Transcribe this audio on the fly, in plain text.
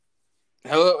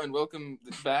and welcome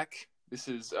back. This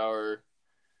is our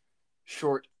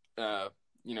short,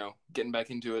 getting back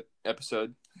into it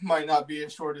episode. Might not be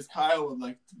as short as Kyle would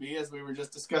like it to be, as we were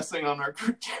just discussing on our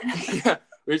group chat. Yeah,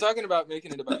 we were talking about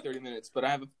making it about 30 minutes, but I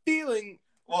have a feeling...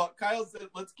 Well, Kyle said,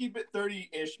 let's keep it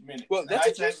 30-ish minutes. Well, that's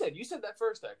what you said. You said that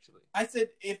first, actually. I said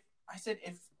if,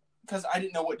 because I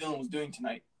didn't know what Dylan was doing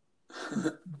tonight.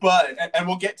 But, and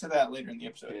we'll get to that later in the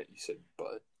episode. Yeah, you said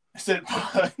but. I said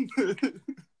but.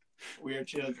 We are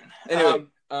children. Anyway,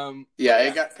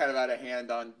 it got kind of out of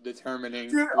hand on determining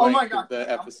the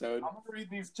episode. I'm going to read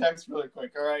these texts really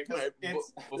quick, all right?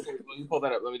 Before you pull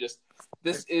that up, let me just...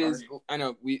 This is... I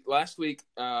know, last week,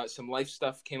 some life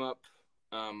stuff came up.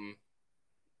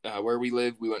 Where we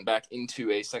live, we went back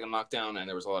into a second lockdown, and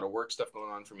there was a lot of work stuff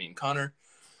going on for me and Connor.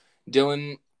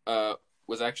 Dylan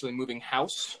was actually moving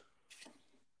house,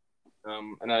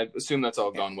 and I assume that's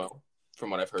all gone well,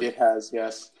 from what I've heard. It has,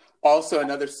 yes. Also,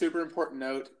 another super important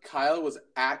note, Kyle was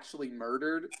actually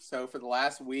murdered, so for the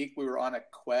last week, we were on a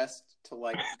quest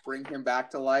to, bring him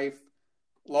back to life.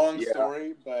 Long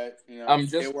story, but,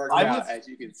 it worked out, as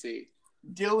you can see.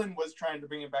 Dylan was trying to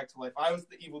bring him back to life. I was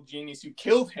the evil genius who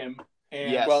killed him.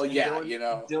 And yes. Well,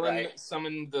 Dylan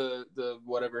summoned the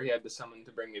whatever he had to summon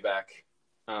to bring me back.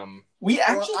 I'm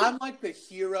like the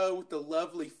hero with the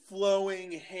lovely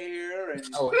flowing hair and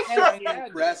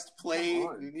breastplate,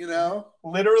 and,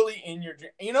 literally in your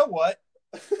dream. You know what,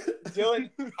 Dylan?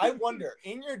 I wonder,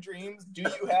 in your dreams, do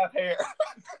you have hair?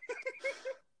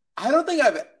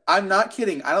 I'm not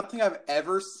kidding. I don't think I've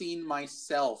ever seen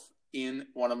myself in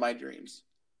one of my dreams.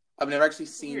 I've never actually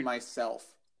seen myself.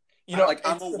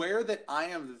 I'm aware that I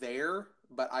am there,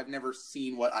 but I've never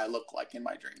seen what I look like in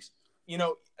my dreams.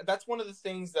 That's one of the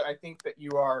things that I think that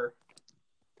you're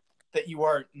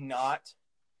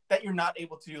not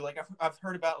able to do. I've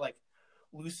heard about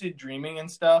lucid dreaming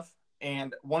and stuff.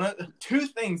 And one of the two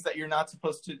things that you're not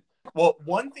supposed to,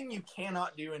 one thing you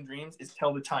cannot do in dreams is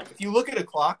tell the time. If you look at a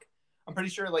clock, I'm pretty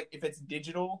sure if it's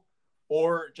digital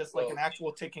or just an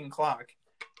actual ticking clock,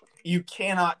 you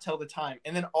cannot tell the time.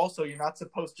 And then also you're not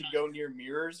supposed to go near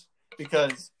mirrors,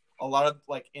 because a lot of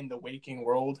in the waking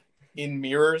world, in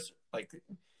mirrors, I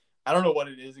don't know what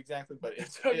it is exactly, but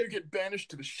it's how you get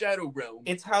banished to the shadow realm.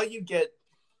 It's how you get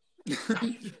it's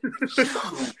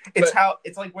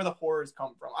where the horrors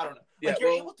come from. I don't know.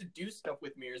 You're able to do stuff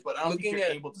with mirrors, but I don't think you're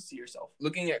able to see yourself.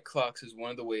 Looking at clocks is one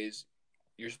of the ways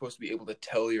you're supposed to be able to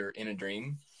tell you're in a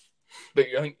dream. But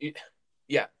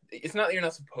it's not that you're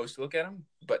not supposed to look at them,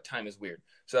 but time is weird.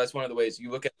 So that's one of the ways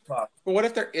you look at the clock. But what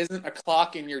if there isn't a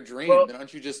clock in your dream? Then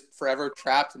aren't you just forever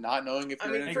trapped not knowing if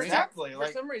you're in a dream? Exactly.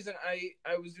 For some reason,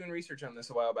 I was doing research on this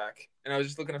a while back, and I was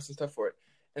just looking up some stuff for it.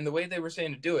 And the way they were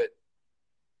saying to do it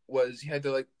was you had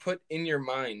to put in your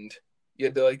mind, you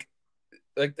had to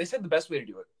they said the best way to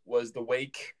do it was the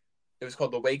wake. It was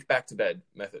called the wake back to bed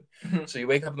method. So you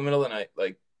wake up in the middle of the night,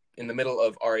 in the middle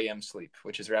of REM sleep,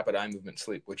 which is rapid eye movement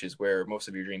sleep, which is where most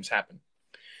of your dreams happen.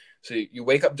 So you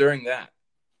wake up during that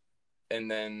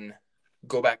and then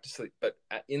go back to sleep. But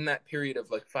in that period of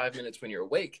 5 minutes when you're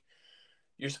awake,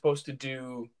 you're supposed to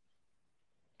do,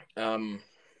 You're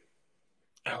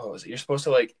supposed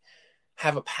to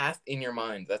have a path in your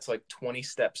mind that's 20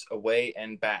 steps away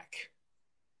and back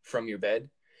from your bed.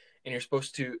 And you're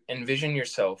supposed to envision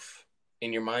yourself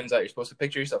in your mind's eye. You're supposed to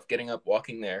picture yourself getting up,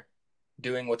 walking there,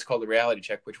 doing what's called a reality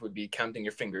check, which would be counting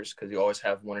your fingers, because you always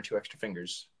have one or two extra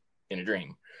fingers in a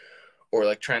dream,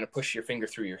 or trying to push your finger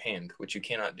through your hand, which you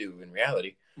cannot do in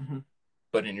reality,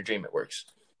 but in your dream it works.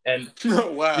 And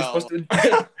wow, you're supposed to.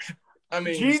 I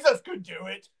mean, Jesus could do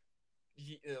it.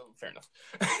 Fair enough.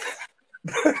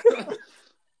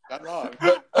 Not wrong.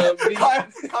 But,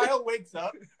 Kyle wakes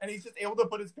up and he's just able to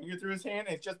put his finger through his hand.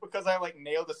 And it's just because I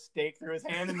nailed a stake through his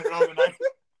hand in the middle of the night.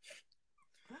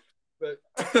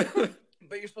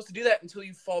 But you're supposed to do that until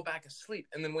you fall back asleep.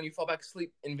 And then when you fall back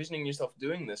asleep, envisioning yourself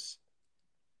doing this,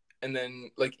 and then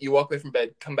you walk away from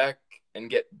bed, come back and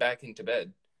get back into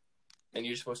bed, and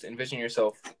you're supposed to envision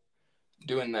yourself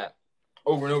doing that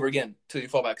over and over again till you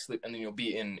fall back asleep, and then you'll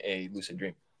be in a lucid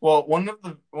dream. Well, one of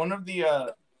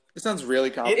the it sounds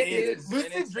really complicated. It is.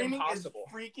 Lucid dreaming impossible.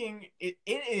 Is freaking. It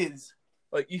is.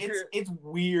 It's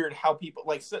weird how people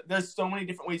there's so many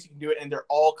different ways you can do it, and they're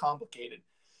all complicated.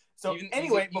 So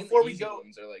before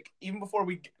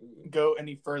we go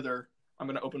any further, I'm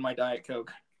gonna open my Diet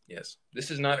Coke. Yes, this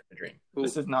is not in the dream.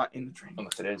 This is not in the dream.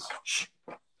 Unless it is. Shh.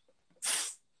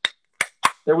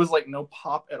 There was no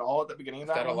pop at all at the beginning of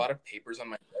that. I've got a lot of papers on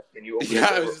my desk, and you opened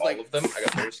all of them. I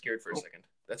got very scared for a second.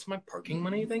 That's my parking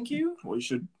money, thank you. Well, you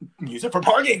should use it for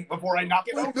parking before I knock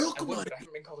it over. I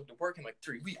haven't been called to work in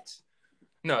 3 weeks.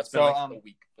 No, it's been a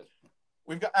week. But...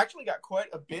 we've actually got quite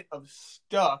a bit of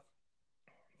stuff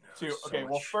to. Okay,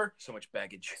 well, first, so much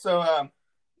baggage. So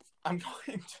I'm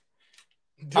going to.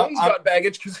 Dylan's got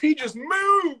baggage because he just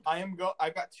moved. I've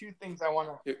got two things I want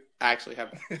to actually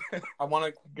have. I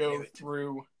want to go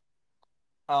through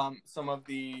some of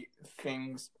the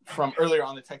things from earlier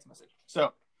on the text message.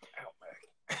 So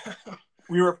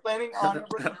we were planning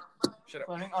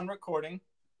on recording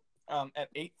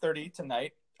at 8:30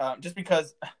 tonight, just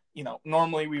because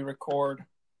normally we record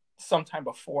sometime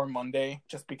before Monday,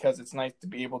 just because it's nice to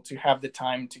be able to have the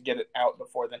time to get it out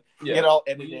before then. Yeah. Get it all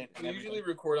edited. We usually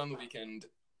record on the weekend,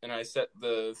 and I set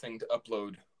the thing to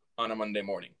upload on a Monday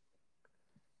morning.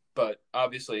 But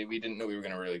obviously, we didn't know we were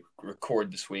going to really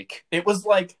record this week. It was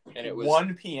like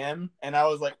 1 p.m., and I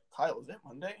was like, Kyle, is it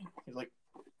Monday? He's like,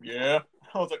 yeah.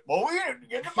 I was like, well, we need to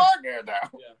get the podcast now.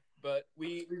 Yeah, but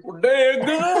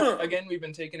again, we've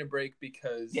been taking a break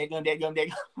because...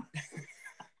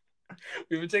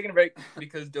 We've been taking a break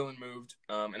because Dylan moved,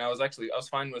 and I was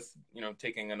fine with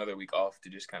taking another week off to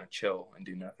just kind of chill and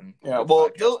do nothing. Yeah, well,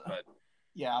 Dylan,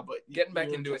 but getting back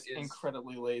into it is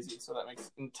incredibly lazy, so that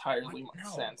makes entirely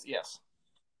sense. Yes.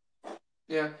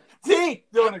 Yeah. See,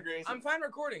 Dylan agrees. I'm fine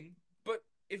recording, but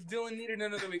if Dylan needed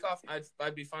another week off,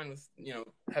 I'd be fine with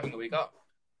having the week off.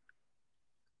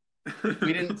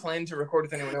 We didn't plan to record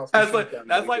with anyone else. That's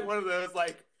like one of those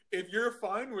if you're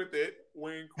fine with it,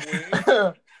 wink,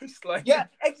 wink. Yeah,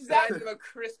 exactly. A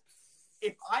crisp.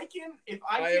 If I can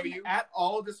at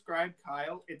all describe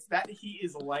Kyle, it's that he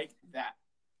is like that.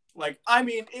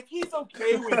 If he's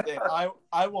okay with it,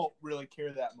 I won't really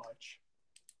care that much.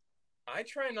 I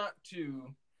try not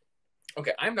to.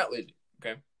 Okay, I'm not lazy.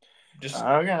 Okay, just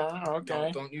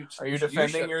okay. Don't you? Are you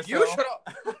defending yourself? You shut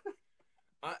up.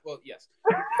 Well, yes.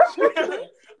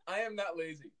 I am not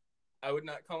lazy. I would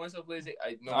not call myself lazy.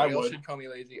 Nobody else should call me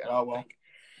lazy. I don't think.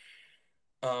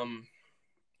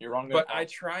 You're wrong. But I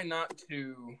try not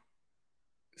to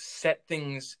set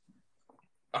things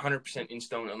 100% in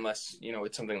stone unless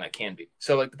it's something that can be.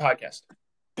 So like the podcast.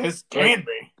 This can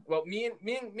be. Well, me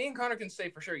and Connor can say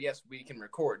for sure, yes, we can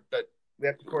record, but we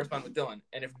have to correspond with Dylan.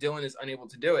 And if Dylan is unable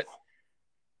to do it,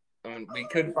 we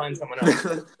could find someone else.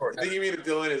 I think you mean if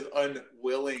Dylan is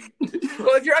unwilling to do it.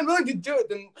 Well, if you're unwilling to do it,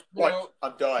 then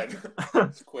I'm done.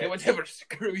 Quit. Whatever,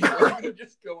 screw you. We'll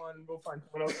just go on and we'll find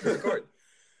someone else to record.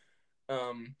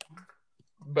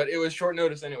 But it was short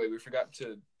notice anyway. We forgot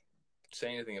to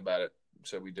say anything about it,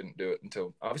 so we didn't do it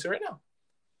until obviously right now.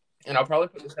 And I'll probably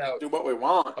put this out. Do what we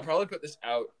want. I'll probably put this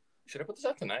out. Should I put this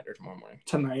out tonight or tomorrow morning?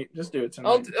 Tonight. Just do it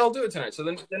tonight. I'll do it tonight. So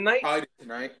then the night. I'll do it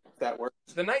tonight. If that works.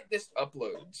 The night this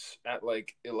uploads at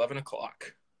 11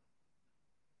 o'clock.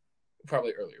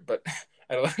 Probably earlier, but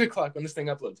at 11 o'clock when this thing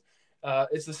uploads,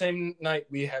 it's the same night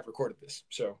we have recorded this.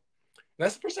 So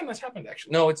that's the first time that's happened.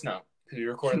 Actually, no, it's not. Because we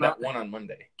recorded that one on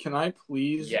Monday. Can I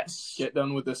please get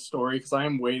done with this story? Because I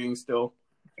am waiting still.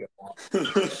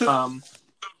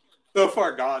 So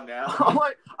far gone now.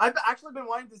 I've actually been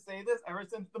wanting to say this ever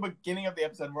since the beginning of the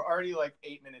episode. We're already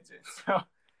 8 minutes in. So,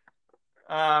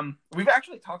 we've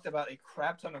actually talked about a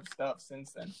crap ton of stuff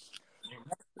since then.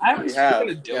 I haven't spoken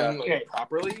to Dylan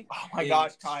properly. Oh my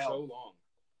gosh, Kyle! So long.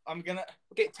 I'm gonna.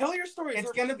 Okay, tell your story.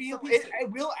 It's gonna be.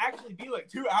 It will actually be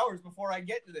 2 hours before I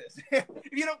get to this.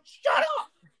 If you don't shut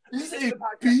up. This is a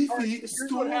beefy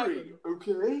story.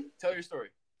 Okay. Tell your story.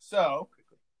 So,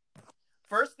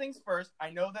 first things first.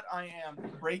 I know that I am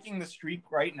breaking the streak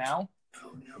right now,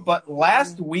 but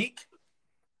last week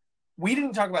we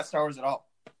didn't talk about Star Wars at all.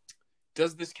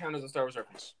 Does this count as a Star Wars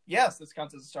reference? Yes, this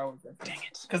counts as a Star Wars reference. Dang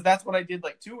it. Because that's what I did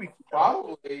 2 weeks ago.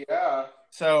 Probably, yeah.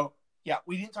 So, yeah,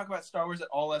 we didn't talk about Star Wars at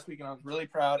all last week, and I was really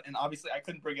proud. And obviously, I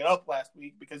couldn't bring it up last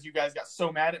week because you guys got so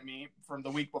mad at me from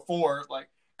the week before.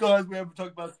 Guys, we haven't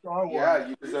talked about Star Wars. Yeah,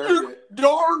 you deserved it.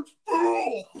 Darn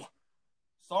fool!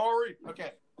 Sorry.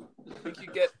 Okay. I think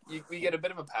we get a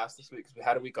bit of a pass this week because we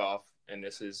had a week off, and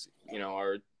this is,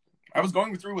 our... I was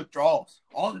going through withdrawals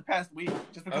all the past week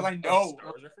just because I know. Star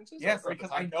Wars references? Yes, because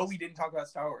I know we didn't talk about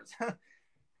Star Wars.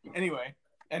 Anyway,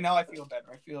 and now I feel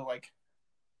better. I feel like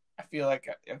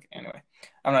okay, anyway,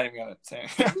 I'm not even gonna say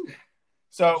anything.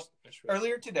 So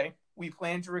earlier today, we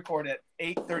planned to record at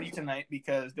 8:30 tonight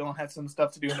because Dylan had some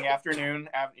stuff to do in the afternoon.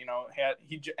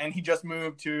 He just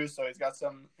moved too, so he's got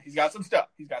some stuff.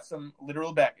 He's got some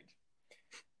literal baggage.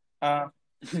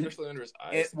 Especially under his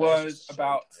eyes. It was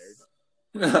about.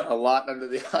 A lot under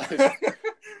the eyes.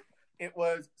 It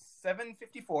was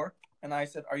 7:54, and I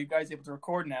said, "Are you guys able to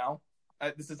record now?"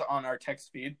 This is on our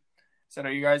text feed. I said,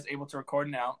 "Are you guys able to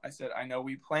record now?" I said, "I know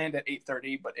we planned at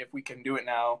 8:30, but if we can do it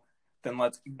now, then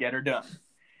let's get her done."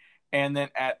 And then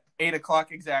at 8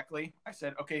 o'clock exactly. I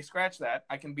said, okay, scratch that.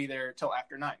 I can be there till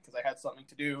after 9 because I had something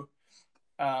to do.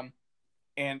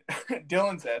 And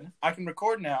Dylan said, I can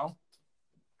record now.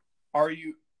 Are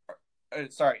you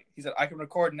sorry, he said, I can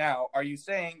record now. Are you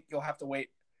saying you'll have to wait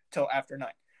till after 9?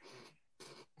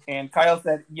 And Kyle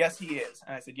said, yes, he is.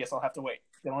 And I said, yes, I'll have to wait.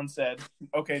 Dylan said,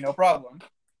 okay, no problem.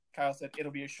 Kyle said,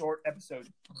 it'll be a short episode.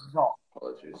 Zol.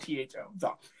 T-H-O.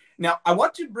 Zol. Now, I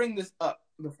want to bring this up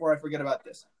before I forget about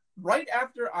this. Right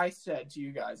after I said to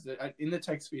you guys, that in the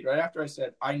text feed, right after I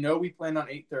said, I know we planned on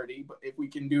 8:30, but if we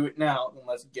can do it now, then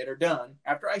let's get her done.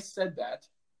 After I said that,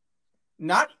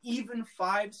 not even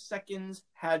 5 seconds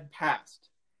had passed.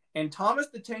 And Thomas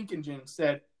the Tank Engine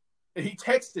said, he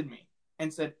texted me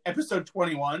and said, episode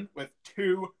 21 with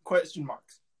 2 question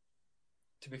marks.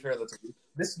 To be fair,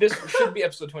 this should be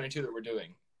episode 22 that we're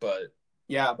doing, but...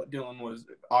 Yeah, but Dylan was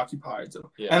occupied.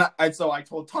 So, yeah. And so I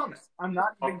told Thomas, I'm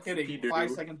not even kidding.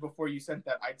 5 seconds before you sent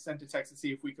that, I sent a text to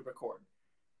see if we could record.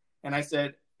 And I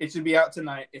said, it should be out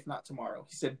tonight, if not tomorrow.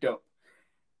 He said, dope.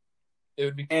 It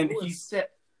would be cool. And he said,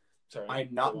 sorry,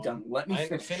 I'm not done. Let me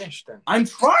finish then. I'm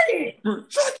trying!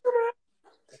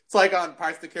 It's like on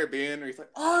Pirates of the Caribbean, where he's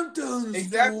like, I'm done.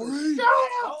 Exactly. Shut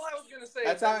up! All I was going to say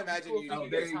That's is how I imagine cool you.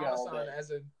 If there you get Thomas go. on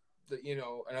as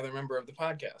another member of the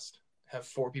podcast. Have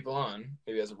 4 people on,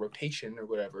 maybe as a rotation or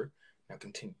whatever. Now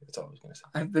continue. That's all I was going to say.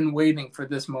 I've been waiting for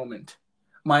this moment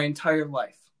my entire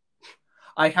life.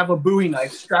 I have a Bowie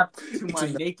knife strapped to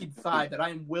my naked thigh that I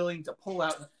am willing to pull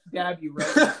out and stab you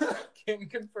right now. Can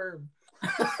confirm. It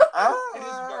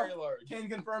is very large. Can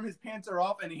confirm his pants are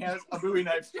off and he has a Bowie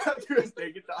knife strapped to his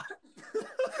naked thigh.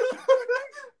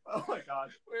 Oh my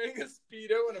god. Wearing a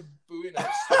Speedo and a Bowie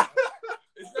knife.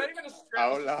 It's not even a strap.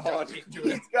 Oh Lord.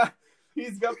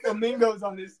 He's got flamingos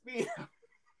on his Speedo.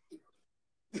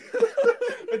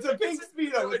 It's a pink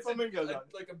Speedo with flamingos on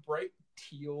it. Like a bright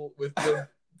teal with the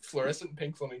fluorescent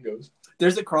pink flamingos.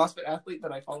 There's a CrossFit athlete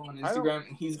that I follow on Instagram,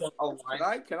 and he's got a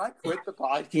line. Can I quit the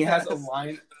podcast? He has a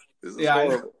line. This is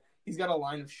horrible. He's got a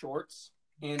line of shorts,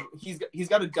 and he's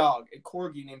got a dog, a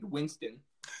corgi named Winston,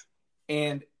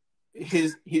 and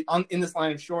in this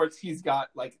line of shorts, he's got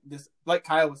like this, like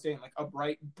Kyle was saying, like a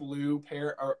bright blue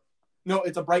pair, or no,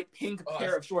 it's a bright pink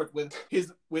pair of shorts with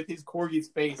his corgi's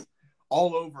face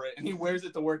all over it, and he wears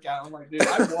it to work out. I'm like, dude,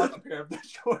 I want a pair of those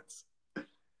shorts.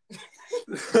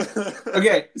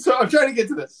 Okay, so I'm trying to get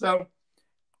to this. So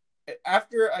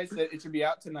after I said it should be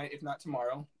out tonight, if not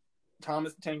tomorrow,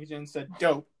 Thomas the Tank Engine said,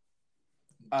 dope.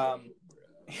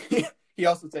 He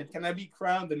also said, can I be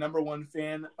crowned the #1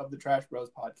 fan of the Trash Bros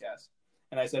podcast?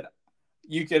 And I said,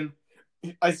 you can.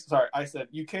 I said,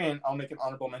 you can. I'll make an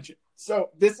honorable mention. So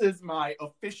this is my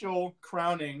official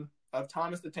crowning of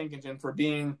Thomas the Tank Engine for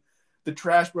being the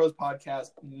Trash Bros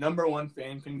podcast #1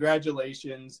 fan.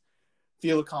 Congratulations.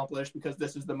 Feel accomplished, because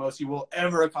this is the most you will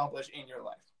ever accomplish in your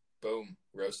life. Boom.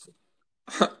 Roasted.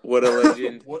 What a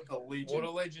legend. What a legend. What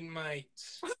a legend, mate.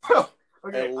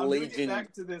 Okay, I'm going to get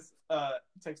back to this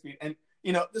text feed. And,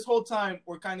 this whole time,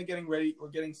 we're kind of getting ready. We're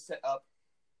getting set up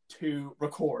to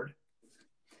record.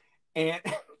 And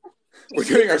we're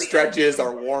doing our stretches,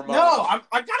 our warm-up. No,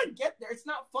 I got to get there. It's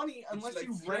not funny unless like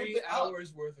you 3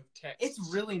 hours worth of text. It's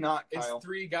really not, Kyle. It's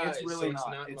 3 guys. It's really so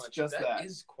not. It's It's just that. That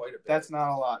is quite a bit. That's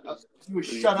not a lot.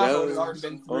 Shut up. I've already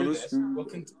been through this. Well,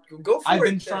 go for it. I've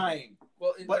been trying.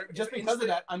 Well, but just because of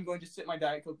that, I'm going to sip my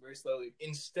Diet Coke very slowly.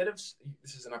 Instead of,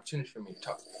 this is an opportunity for me to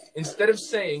talk. Instead of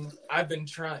saying, I've been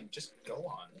trying, just go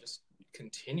on. Just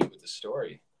continue with the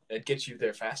story. That gets you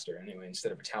there faster anyway,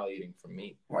 instead of retaliating from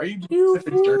me. Why are you being such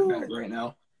a dirtbag right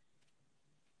now?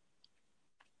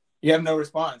 You have no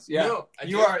response. Yeah. No, I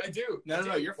do.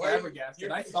 No, you're flabbergasted.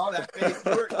 I saw that face.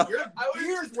 Your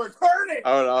ears were turning.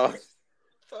 Oh, no.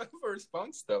 Thought of a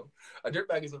response, though. A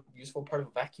dirtbag is a useful part of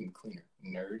a vacuum cleaner,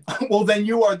 nerd. Well, then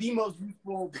you are the most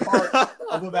useful part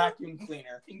of a vacuum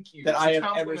cleaner. Thank you. That I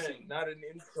have ever seen. Not an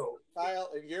insult. Kyle,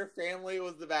 if your family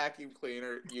was the vacuum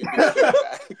cleaner, you'd be a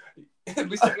dirtbag. At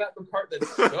least I got the part that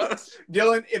sucks.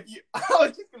 Dylan, I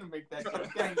was just going to make that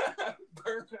joke. Dang it.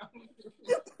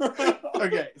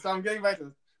 Okay, so I'm getting back to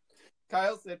this.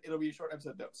 Kyle said it'll be a short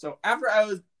episode, though. So after I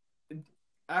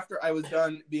was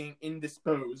done being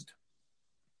indisposed,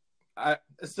 I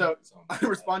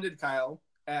responded to Kyle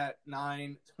at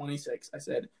 9:26. I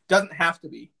said, doesn't have to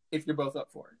be if you're both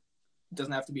up for it. It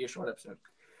doesn't have to be a short episode.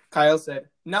 Kyle said,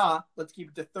 nah, let's keep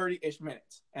it to 30-ish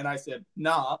minutes. And I said,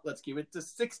 nah, let's keep it to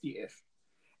 60-ish.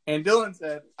 And Dylan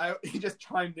said, he just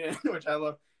chimed in, which I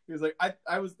love. He was like,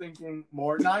 I was thinking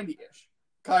more 90-ish.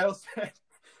 Kyle said,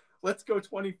 let's go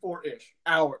 24-ish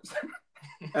hours.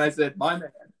 And I said, my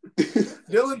man.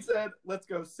 Dylan said, let's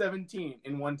go 17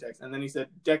 in one text. And then he said,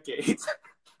 decades.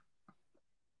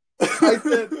 I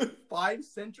said 5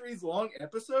 centuries long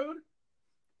episode,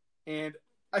 and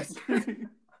I said,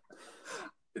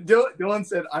 Dylan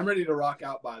said, "I'm ready to rock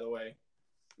out." By the way,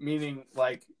 meaning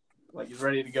like he's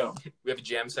ready to go. We have a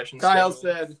jam session. Kyle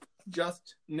scheduled. said,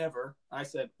 "Just never." I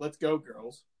said, "Let's go,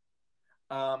 girls."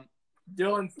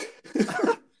 Dylan,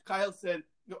 Kyle said,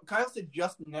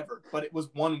 "Just never," but it was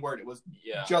one word. It was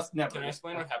just never. Can I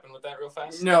explain what happened with that real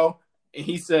fast? No,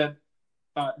 he said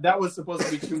that was supposed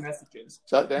to be 2 messages.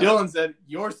 Shut down. Dylan said,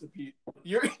 "You're supposed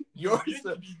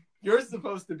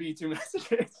to be 2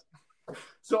 messages."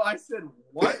 So I said,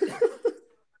 "What?"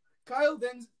 Kyle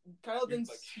then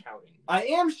like shouting. I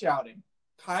am shouting.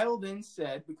 Kyle then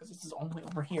said, because this is only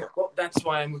over here. Well, that's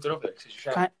why I moved it over there, because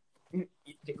you're shouting.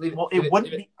 Well, it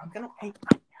wouldn't be. I'm gonna. Hey,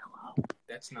 hello.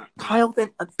 That's not. Kyle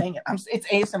then. Dang it! It's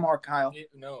ASMR, Kyle.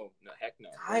 No, heck no.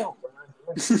 Kyle.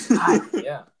 Kyle.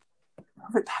 Yeah.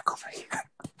 Move it back over here.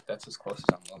 That's as close as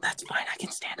I'm going. That's fine. I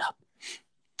can stand up.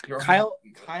 You're Kyle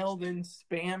then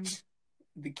spammed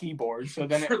the keyboard. So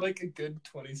then for like a good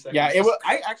 20 seconds. Yeah, it was.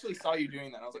 I actually saw you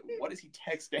doing that. I was like, "What is he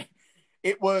texting?"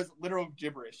 It was literal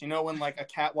gibberish. You know when like a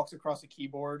cat walks across a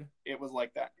keyboard? It was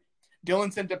like that.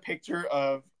 Dylan sent a picture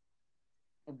of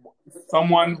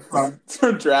someone from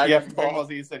Dragon Ball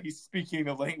Z. Said he's speaking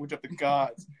the language of the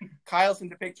gods. Kyle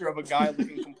sent a picture of a guy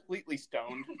looking completely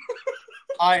stoned.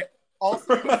 I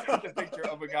also sent a picture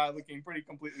of a guy looking pretty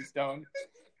completely stoned.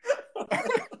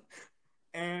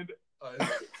 and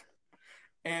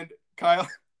Kyle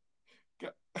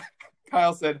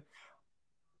said,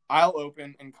 "I'll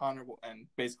open and Connor will end,"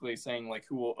 basically saying like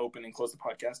who will open and close the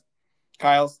podcast.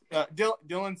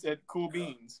 Dylan said, "Cool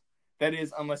beans. That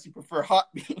is, unless you prefer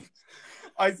hot beans."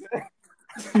 I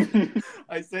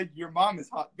said, "Your mom is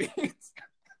hot beans."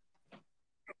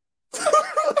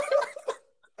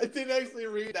 I didn't actually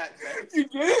read that text. You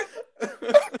did?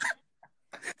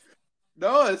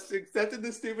 No, I accepted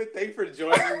the stupid thing for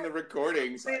joining the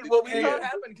recordings. Well, we know what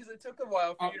happened because it took a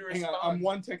while for you to respond. I'm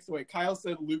 1 text away. Kyle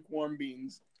said lukewarm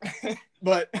beans.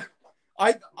 But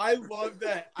I love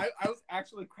that. I was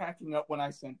actually cracking up when I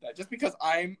sent that. Just because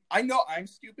I know I'm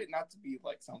stupid, not to be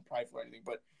like sound prideful or anything,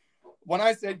 but when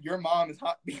I said your mom is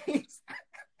hot beans.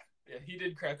 Yeah, he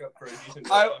did crack up for a decent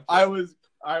I was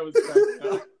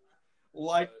cracking up.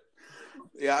 Like,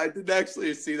 yeah, I didn't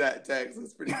actually see that text.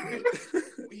 That's pretty good.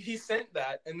 He sent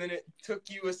that, and then it took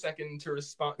you a second to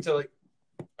respond, to like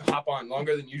hop on,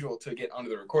 longer than usual to get onto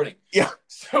the recording. Yeah.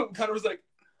 So Connor was like,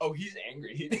 "Oh, he's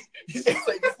angry." He's just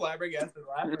like flabbergasted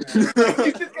laughing.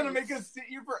 He's just gonna make us sit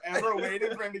here forever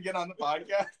waiting for him to get on the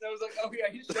podcast. And I was like, "Oh yeah,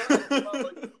 he's showing us." I was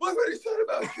like, "Look what he said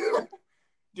about you."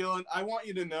 Dylan, I want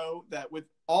you to know that with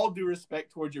all due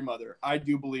respect towards your mother, I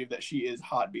do believe that she is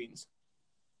hot beans.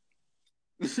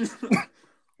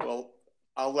 Well,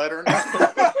 I'll let her know.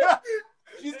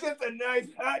 She's just a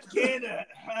nice hot can of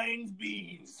Heinz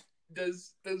beans.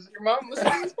 Does your mom listen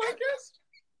to this podcast?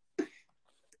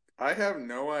 I have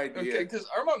no idea. Okay, because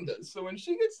our mom does. So when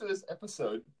she gets to this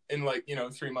episode in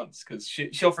 3 months, because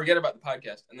she'll forget about the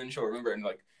podcast and then she'll remember and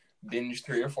binge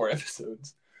 3 or 4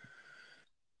 episodes.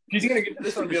 She's gonna get to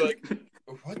this one and be like,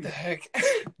 "What the heck?"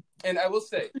 And I will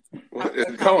say, what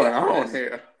is going on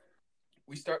here?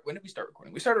 When did we start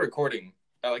recording? We started recording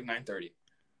at 9:30.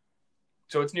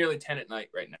 So it's nearly 10 at night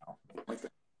right now.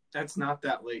 That's not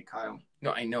that late, Kyle.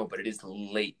 No, I know, but it is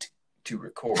late to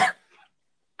record.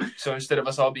 So instead of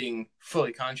us all being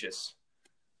fully conscious,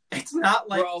 it's not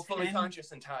like we're all fully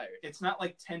conscious and tired. It's not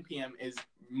like 10 p.m. is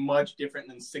much different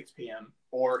than 6 p.m.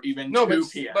 or even 2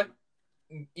 p.m. But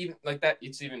even like that,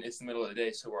 it's the middle of the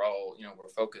day, so we're all, we're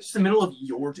focused. It's the middle of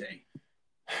your day.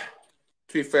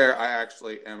 To be fair, I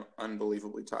actually am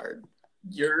unbelievably tired.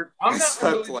 I'm not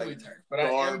unbelievably tired, but I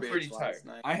am pretty tired.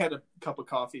 Night. I had a cup of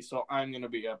coffee, so I'm going to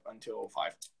be up until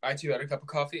 5. I too had a cup of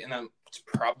coffee, and that's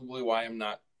probably why I'm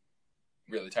not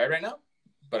really tired right now,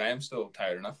 but I am still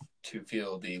tired enough to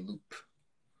feel the loop.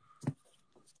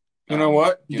 You know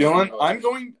what, Dylan? I'm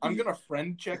going to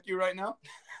friend check you right now.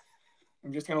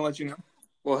 I'm just going to let you know.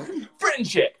 What? Friend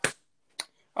check.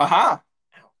 Aha.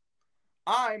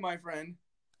 I, my friend,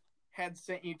 had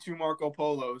sent you 2 Marco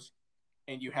Polos,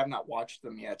 and you have not watched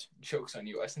them yet. Joke's on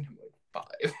you. I sent him 5.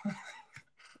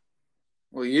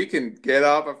 Well, you can get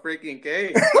off a freaking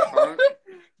cake.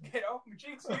 Get off my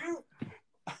cheeks, you.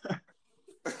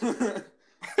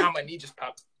 Ow, my knee just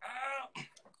popped.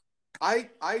 I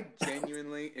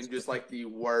genuinely am just the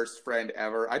worst friend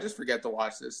ever. I just forget to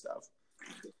watch this stuff.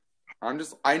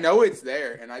 I know it's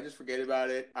there, and I just forget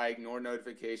about it. I ignore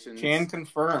notifications. Can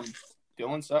confirm.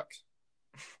 Dylan sucks.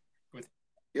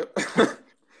 Yep.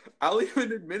 I'll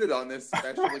even admit it on this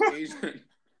special occasion.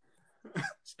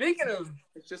 Speaking of...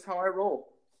 It's just how I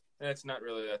roll. It's not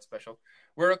really that special.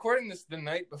 We're recording this the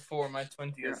night before my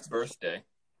 20th birthday.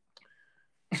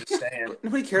 Just saying.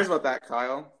 Nobody cares about that,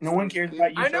 Kyle. No one cares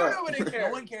about you. I know nobody cares.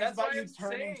 No one cares That's about why you I'm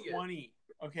turning saying it. 20.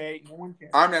 Okay? No one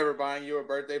cares. I'm never buying you a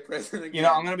birthday present again. You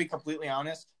know, I'm going to be completely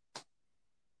honest.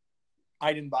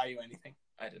 I didn't buy you anything.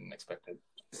 I didn't expect it,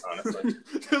 honestly.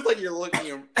 Just like you're looking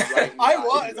him right in the I eye.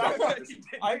 was.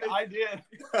 I did.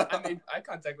 I made eye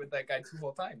contact with that guy 2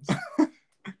 whole times.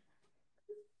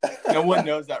 No one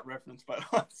knows that reference but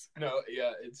us. No,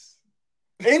 yeah, it's...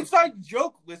 Inside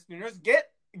joke, listeners.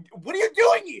 What are you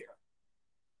doing here?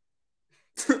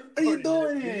 What are you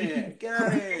doing here? Get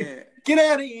out of here. Get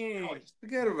out of here.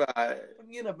 Forget about it.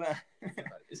 Forget about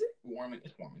Is it warm?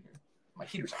 It's warm in here. My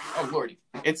heater's on. Oh, lordy.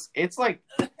 It's like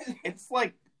My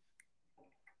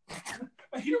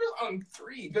heater's on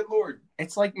 3. Good lord.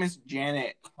 it's like Miss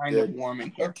Janet kind of warm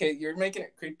in here. Okay, you're making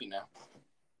it creepy now.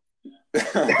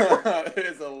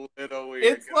 It's a little weird.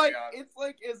 It's like It's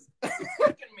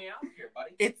freaking me out here,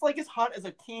 buddy. it's like as hot as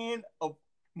a can of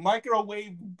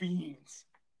microwave beans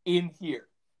in here.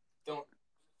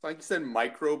 Like you said,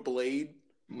 microblade.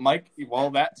 Mike,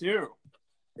 well, that too.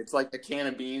 It's like a can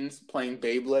of beans playing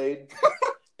Beyblade.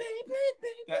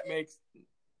 That makes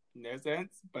no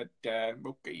sense, but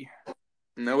okay.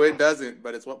 No, it doesn't,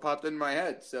 but it's what popped in my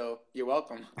head, so you're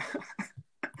welcome.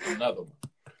 Another one.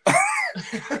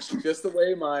 Just the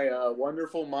way my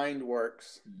wonderful mind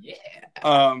works. Yeah.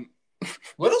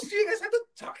 What else do you guys have to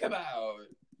talk about?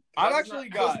 I was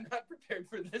not prepared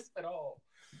for this at all.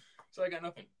 So I got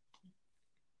nothing.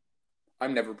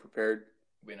 I'm never prepared.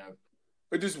 We know.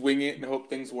 I just wing it and hope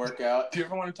things work out. Do you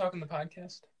ever want to talk on the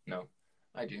podcast? No,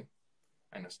 I do.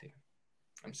 I know Steven.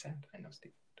 I'm sad. I know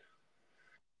Steven.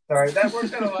 Sorry, that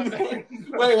worked out a lot better.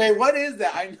 Wait, what is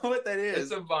that? I know what that is.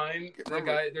 It's a vine.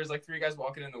 There's like 3 guys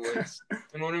walking in the woods,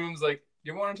 and one of them's like,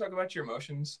 "You ever want to talk about your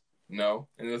emotions?" No.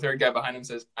 And the third guy behind him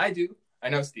says, "I do. I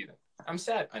know Steven. I'm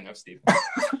sad. I know Steven."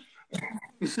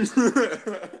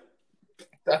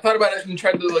 I thought about it and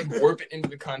tried to like warp it into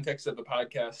the context of the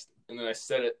podcast, and then I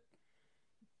said it.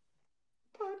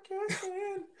 Podcast,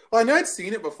 man. Well, I know I'd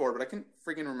seen it before, but I can't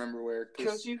freaking remember where.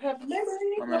 Because you have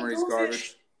memory. My memory's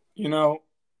garbage. You know,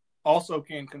 also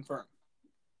can confirm.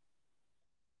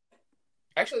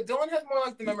 Actually, Dylan has more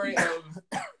like the memory of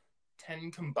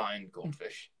 10 combined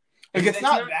goldfish. Like, it's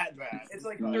not that bad. It's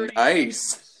like 30.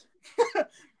 Nice.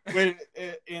 But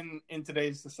in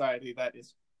today's society, that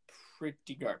is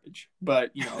pretty garbage.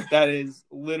 But, you know, that is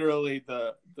literally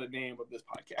the name of this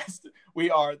podcast.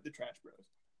 We are the Trash Bros.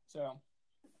 So.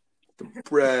 The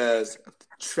bros.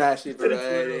 Trashy But it's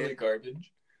variety. literally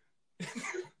garbage.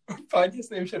 Our podcast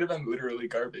name should have been literally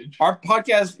garbage. Our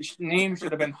podcast name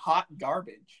should have been Hot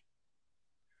Garbage.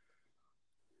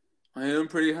 I am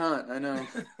pretty hot, I know.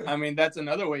 I mean, that's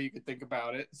another way you could think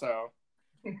about it. So,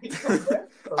 I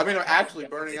mean, I'm actually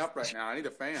burning up right now. I need a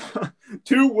fan.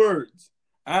 2 words.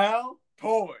 Al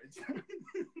Toys.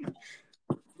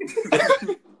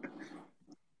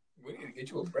 We need to get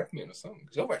you a breath mint or something,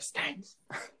 because over stinks.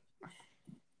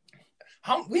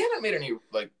 We haven't made any,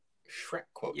 like, Shrek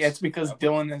quotes. Yeah, it's because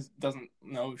Dylan doesn't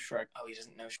know Shrek. Oh, he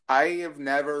doesn't know Shrek. I have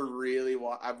never really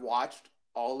I've watched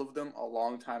all of them a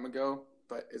long time ago,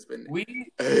 but it's been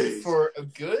For a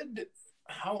good...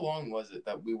 How long was it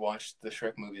that we watched the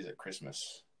Shrek movies at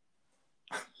Christmas?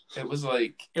 It was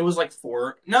like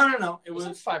 4. No. It was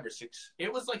like 5 or 6.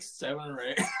 It was like 7 or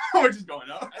 8. We're just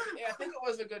going up. I think it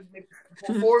was a good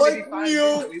 4, maybe 5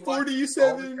 years that we watched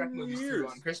all the 47 Shrek movies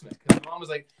years. on Christmas. Because my mom was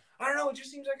like, I don't know, it just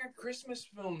seems like a Christmas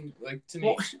film, like, to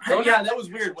me. Well, yeah, that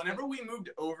was weird. Whenever we moved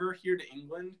over here to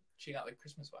England, She got, like,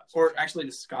 Christmas vibes. or actually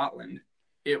to Scotland,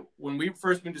 when we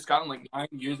first moved to Scotland like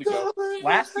 9 years ago,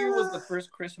 last year was the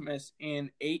first Christmas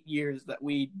in 8 years that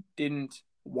we didn't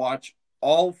watch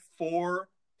all 4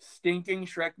 stinking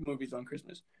Shrek movies on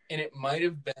Christmas. And it might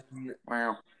have been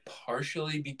Wow.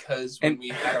 partially because when we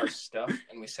had our stuff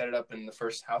and we set it up in the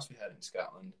first house we had in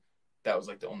Scotland, that was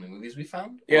like the only movies we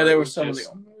found. Yeah, Or there it were was some of just-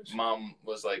 the only movies. Mom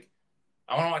was like,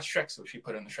 I want to watch Shrek, so she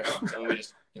put in the Shrek ones, and we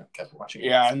just kept watching it.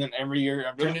 Yeah, and then every year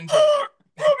after Turned into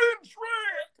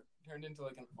turned into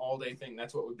like an all-day thing.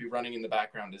 That's what would be running in the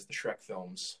background is the Shrek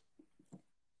films.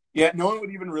 Yeah, no one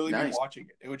would even really be Nice. watching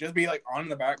it. It would just be like on in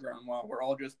the background while we're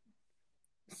all just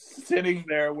sitting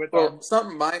there with Well,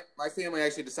 something my family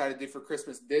actually decided to do for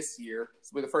Christmas this year. It's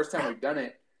the first time we've done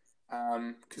it.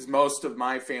 Because most of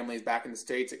my family is back in the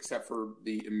States except for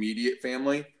the immediate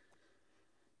family.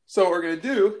 So what we're going to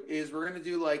do is we're going to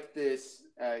do like this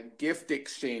gift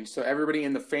exchange. So everybody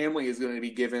in the family is going to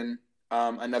be given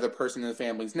another person in the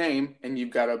family's name, and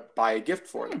you've got to buy a gift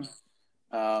for them.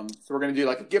 So we're going to do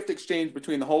like a gift exchange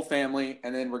between the whole family,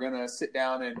 and then we're going to sit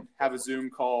down and have a Zoom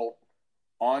call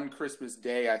on Christmas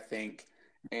Day, I think,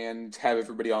 and have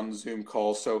everybody on the Zoom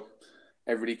call so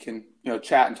everybody can,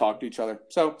 chat and talk to each other.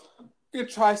 So we're going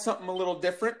to try something a little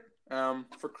different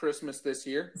for Christmas this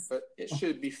year, but it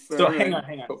should be fun. So hang on.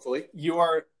 Hopefully. You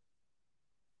are...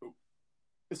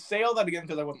 Say all that again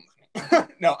because I wasn't listening.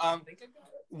 No,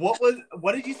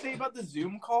 what did you say about the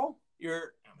Zoom call?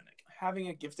 You're having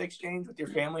a gift exchange with your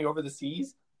family over the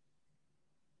seas?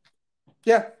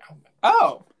 Yeah.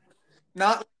 Oh.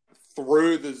 Not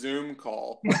through the Zoom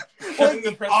call.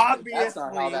 Obviously. That's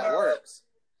not how that works.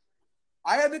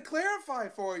 I had to clarify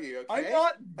for you, okay? I'm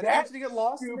not I that to get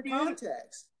lost stupid. in the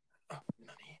context.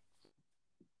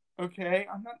 Okay,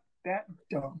 I'm not that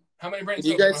dumb. How many brain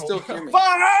You cells guys am I still holding hear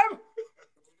up? me? 5!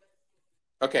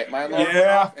 Okay, my alarm went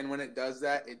off, and when it does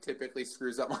that, it typically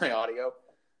screws up my audio.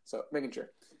 So, making sure.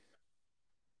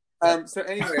 So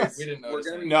anyways, We didn't we're notice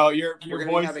gonna that. be, No, your we're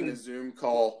gonna voice be having a is... Zoom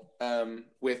call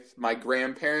with my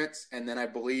grandparents, and then I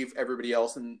believe everybody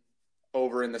else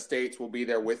over in the States will be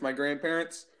there with my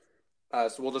grandparents.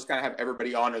 So we'll just kind of have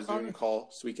everybody on a Zoom call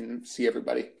so we can see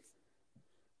everybody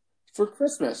for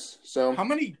Christmas. So How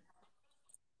many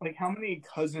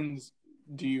cousins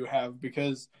do you have?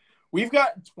 Because we've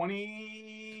got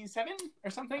 27 or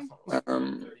something.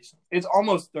 It's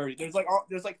almost 30. There's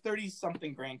like 30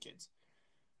 something grandkids.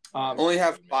 Only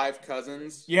have 5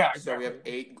 cousins. Yeah, So we exactly. have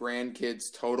 8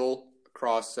 grandkids total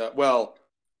across.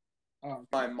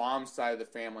 My mom's side of the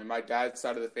family, my dad's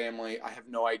side of the family, I have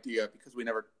no idea because we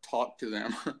never talked to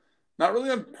them. Not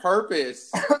really on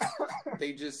purpose.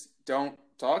 They just don't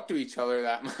talk to each other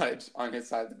that much on his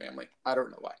side of the family. I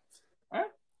don't know why.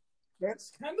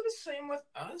 That's Kind of the same with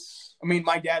us. I mean,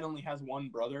 my dad only has one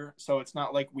brother, so it's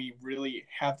not like we really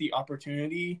have the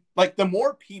opportunity. Like, the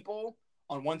more people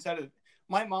on one side of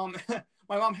my mom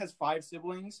has 5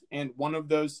 siblings, and one of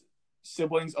those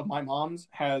siblings of my mom's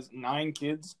has 9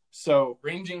 kids. So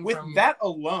Ranging with from that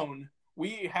alone,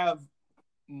 we have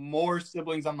more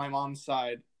siblings on my mom's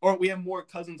side, or we have more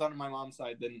cousins on my mom's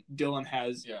side than Dylan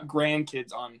has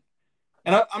grandkids on.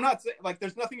 And I'm not saying, like,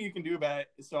 there's nothing you can do about it,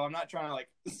 so I'm not trying to, like,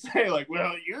 say, like,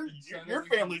 well, your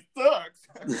family sucks.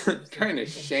 Trying to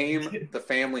shame the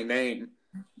family name.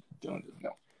 Dylan doesn't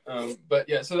know. But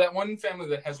yeah, so that one family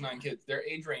that has 9 kids, their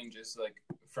age range is like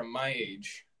from my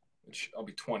age, which I'll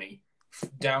be 20,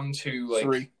 down to like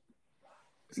 3.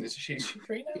 Is she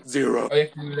 3 now? 0. Oh yeah,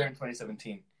 we were there in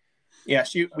 2017. Yeah,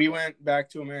 we went back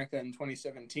to America in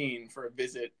 2017 for a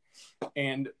visit,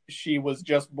 and she was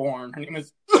just born. Her name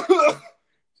is,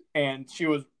 and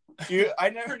I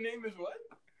know her name is what?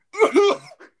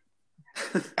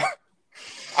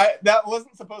 That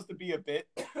wasn't supposed to be a bit,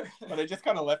 but I just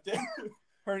kind of left it.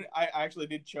 I actually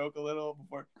did choke a little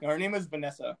before. No, her name is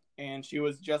Vanessa, and she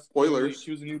was just Oilers.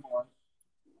 She was a newborn.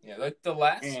 Yeah, like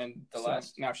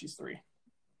last now she's 3.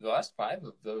 The last 5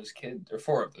 of those kids, or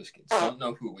 4 of those kids, don't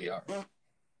know who we are.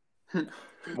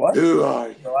 What? Who are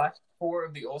you? The last 4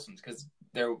 of the Olsons, because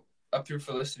they're up through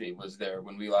Felicity was there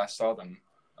when we last saw them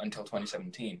until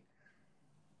 2017.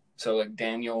 So like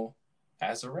Daniel,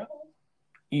 Azarel,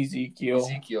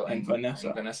 Ezekiel and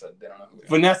Vanessa. They don't know who we are.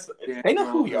 Vanessa. They know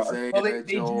who we are. Well, they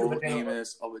do, Joel, but they don't know.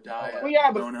 Amos, Obadiah, Well,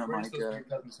 yeah, but Jonah, We're just those Micah.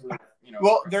 3 cousins who,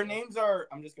 Well, their names are,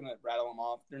 I'm just going to rattle them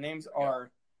off. Their names are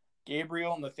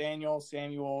Gabriel, Nathaniel,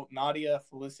 Samuel, Nadia,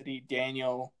 Felicity,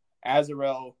 Daniel,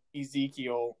 Azarel,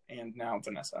 Ezekiel, and now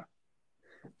Vanessa.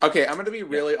 Okay, I'm going to be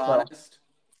really honest.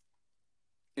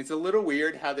 It's a little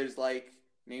weird how there's like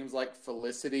names like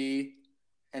Felicity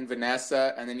and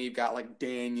Vanessa, and then you've got like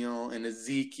Daniel and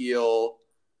Ezekiel.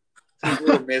 It's a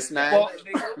little mismatch. Well,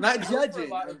 I'm not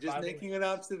judging. I'm just making an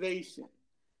observation.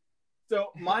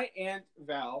 So my Aunt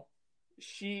Val,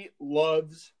 she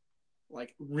loves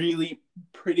like really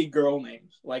pretty girl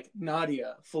names like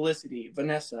Nadia, Felicity,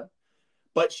 Vanessa.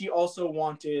 But she also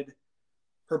wanted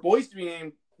her boys to be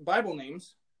named Bible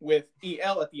names with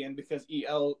EL at the end because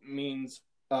EL means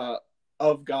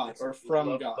of God or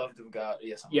from God. Loved of God.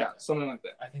 Yes. Something like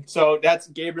that. I think so. That's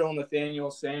Gabriel,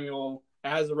 Nathaniel, Samuel,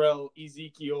 Azarel,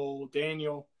 Ezekiel,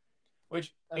 Daniel.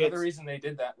 Which another reason they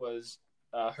did that was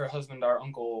her husband, our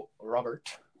Uncle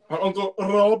Robert. Our Uncle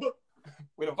Rob.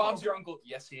 Bob's your uncle.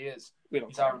 Yes, he is.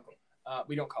 He's our uncle.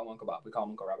 We don't call him Uncle Bob. We call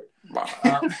him Uncle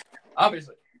Robert.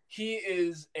 Obviously, he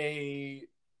is a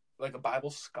Bible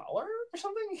scholar or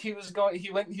something.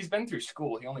 He's been through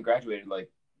school. He only graduated like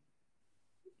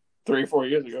 3 or 4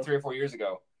 years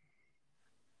ago.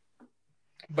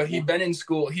 But he'd been in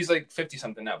school. He's like 50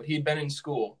 something now, but he'd been in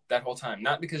school that whole time.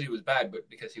 Not because he was bad, but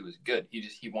because he was good.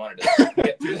 He wanted to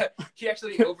get through that. He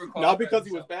actually overqualified. Not because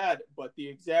he was himself. bad, but the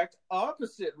exact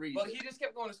opposite reason. Well, he just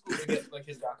kept going to school to get like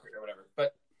his doctorate or whatever.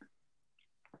 But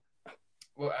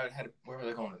well, where were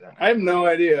they going with that? I have no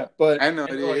idea, but I have no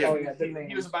And, idea. oh, yeah, the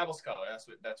he was a Bible scholar.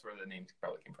 That's where the name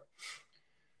probably came from.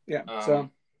 yeah.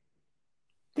 Um,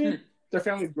 Their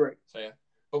family's great. So yeah,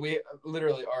 but we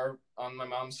literally are on my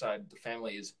mom's side. The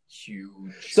family is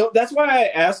huge. So that's why I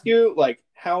ask you, like,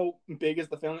 how big is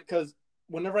the family? Because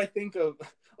whenever I think of,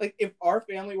 like, if our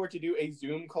family were to do a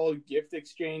Zoom call, gift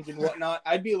exchange and whatnot,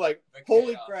 I'd be like,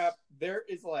 holy crap, there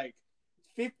is like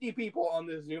 50 people on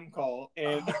this Zoom call.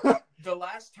 And The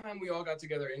last time we all got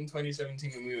together in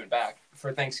 2017 when we went back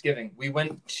for Thanksgiving, we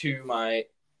went to my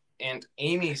Aunt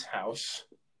Amy's house,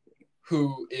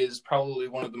 who is probably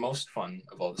one of the most fun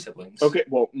of all the siblings. okay,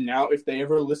 well, now if they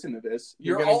ever listen to this,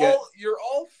 You're gonna all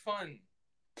fun.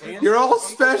 You're all Uncle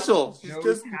special. John She's knows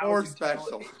just how more to tell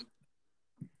special.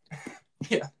 it.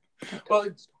 Yeah. Well,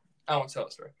 I won't tell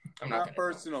a story. I'm not Not gonna.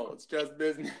 personal. It's just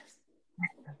business.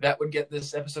 That would get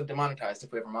this episode demonetized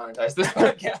if we ever monetize this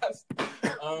podcast.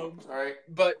 Sorry.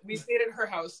 But we stayed at her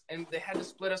house, and they had to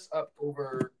split us up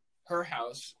over her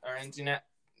house, our Auntie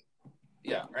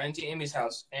Amy's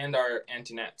house, and our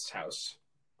Auntie Nat's house,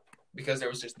 because there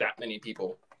was just that many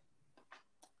people.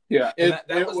 Yeah, And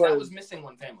that was missing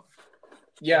one family.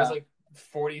 yeah. There was like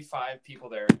 45 people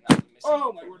there. And that was missing Oh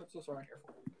one my family. word, I'm so sorry.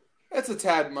 That's a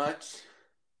tad much.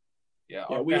 Yeah,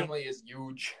 Yeah, our we- family is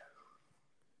huge.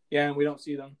 Yeah, and we don't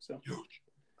see them, so.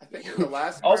 I think the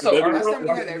last Also, the our- last time we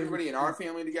had everybody in our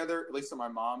family together, at least on my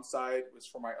mom's side, was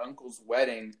for my uncle's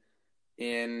wedding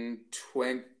in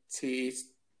 20.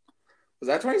 Was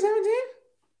that 2017?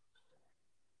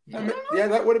 Yeah,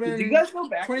 that would have been Did you guys go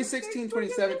back 2016,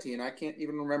 2017. I can't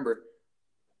even remember.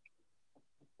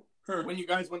 when you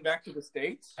guys went back to the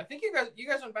States? I think you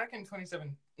guys went back in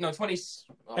 27. No, 20.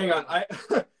 Oh, Hang on,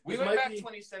 we this went might back be-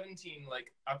 2017,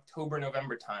 like October,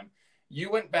 November time. You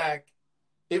went back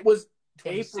It was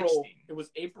 2016. April. It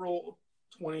was April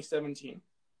 2017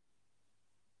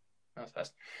 That was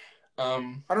fast. I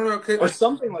don't know. or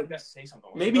something like I that. say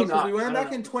something. Maybe No, 'cause not. we went I don't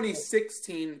back know. in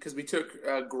 2016 because we took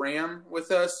Graham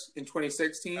with us in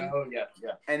 2016, Oh yeah.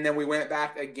 and then we went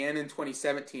back again in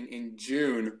 2017 in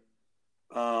June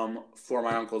for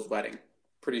my uncle's wedding.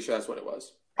 Pretty sure that's what it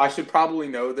was. I should probably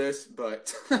know this,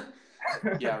 but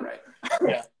yeah, right.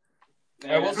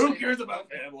 I will Who say- cares about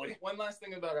family? One last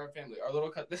thing about our family. Our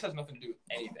little this has nothing to do with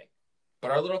anything, but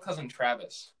our little cousin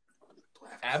Travis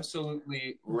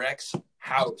absolutely wrecks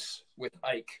house with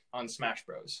Ike on Smash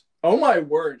Bros. Oh my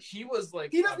word! He was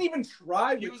like He doesn't even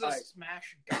try. he with was a Ike.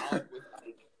 Smash god with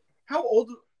Ike. How old?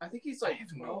 I think he's like I have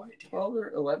no idea. 12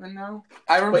 or 11 now.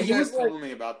 I remember But he you guys was like- telling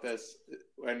me about this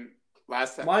when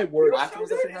last time. My word! Last time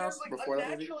was at your house before that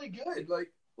movie. unnaturally good.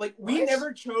 Like We What?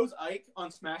 never chose Ike on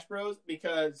Smash Bros.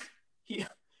 because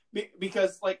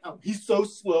he's so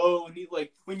slow and he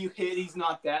like when you hit he's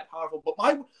not that powerful. But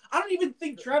I don't even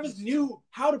think Travis knew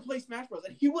how to play Smash Bros.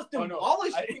 And he was Oh, no.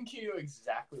 demolished. I think he knew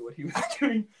exactly what he was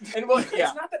doing. And well, Yeah.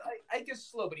 it's not that Ike is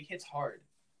slow, but he hits hard.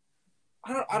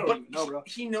 I don't But even know, bro.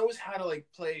 He knows how to like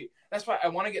play. That's why I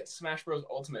want to get Smash Bros.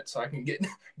 Ultimate so I can get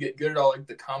good at all like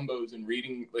the combos and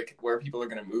reading like where people are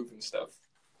gonna move and stuff.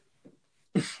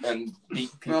 And beat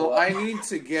people Well, up. I need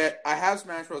to get. I have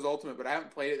Smash Bros. Ultimate, but I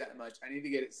haven't played it that much. I need to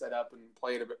get it set up and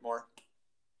play it a bit more.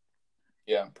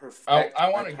 Yeah. Perfect. I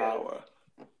wanna my get it. power.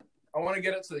 I want to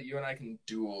get it so that you and I can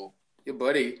duel. Yeah,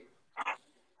 buddy.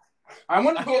 I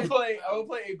want I to will get. play. I will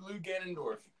play a blue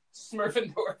Ganondorf,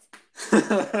 Smurfendorf.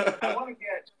 I want to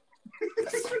get.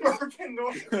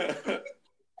 Smurfendorf.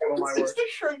 Oh my It's word! just a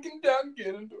shrunken down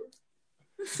Ganondorf.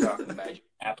 Magic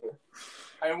apple.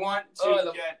 I want to Oh, I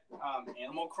love- get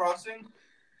Animal Crossing.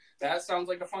 That sounds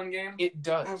like a fun game. It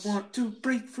does. I want to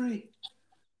break free.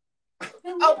 I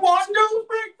want to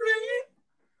break free.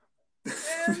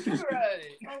 That's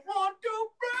right. I want to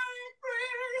break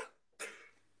free.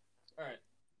 All right.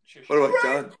 Shush. What have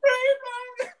I done?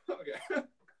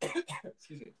 Okay.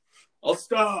 Excuse me. I'll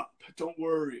stop. Don't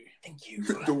worry. Thank you.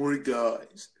 Don't worry,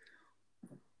 guys.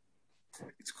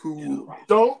 It's cool.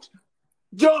 Don't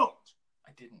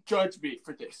I didn't. judge me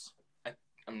for this.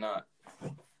 I'm not.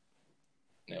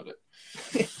 Nailed it.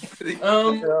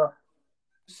 Yeah.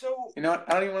 So You know what?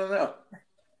 I don't even want to know.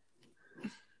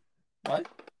 what?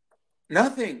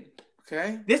 Nothing.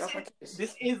 Okay.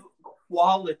 This is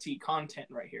quality content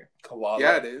right here. Koala.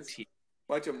 Yeah, it is. tea.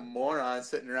 Bunch of morons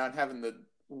sitting around having the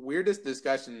weirdest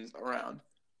discussions around.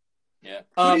 Yeah.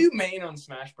 Who do you main on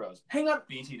Smash Bros? Hang on.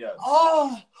 BT does.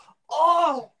 Oh,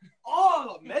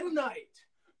 Meta Knight.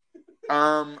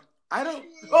 I don't.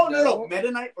 Oh no, know.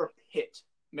 Meta Knight or Pit.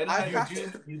 Meta I'd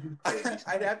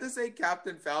Knight. have to say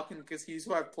Captain Falcon because he's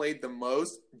who I've played the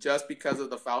most, just because of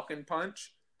the Falcon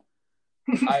Punch.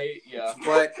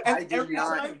 But I did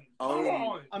not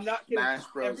own I'm not kidding. Smash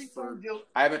Bros.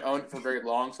 I haven't owned it for very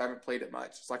long, so I haven't played it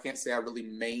much. So I can't say I really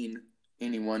main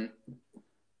anyone.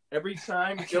 Every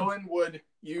time Dylan would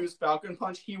use Falcon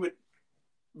Punch, he would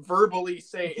verbally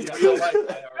say in real life,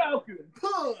 Falcon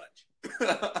Punch!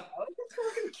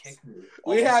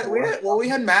 We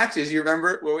had matches, you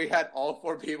remember, where we had all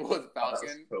 4 people with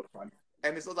Falcon. So fun.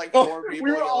 And this was like 4 people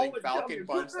yelling Falcon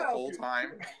Punch the Falcon. whole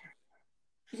time.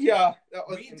 Yeah.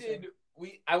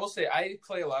 I will say, I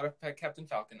play a lot of Captain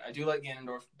Falcon. I do like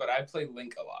Ganondorf, but I play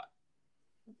Link a lot.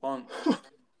 Long.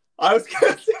 I was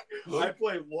going to say, I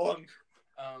play Long.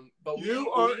 But you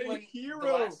are a hero.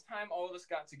 The last time all of us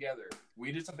got together,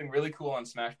 we did something really cool on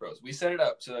Smash Bros. We set it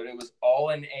up so that it was all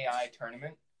an AI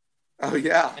tournament. Oh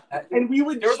yeah, and we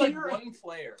would. There was like one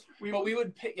player, but we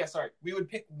would pick. Yeah, sorry, we would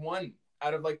pick one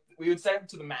out of like we would set up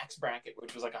to the max bracket,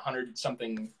 which was like 100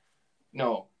 something.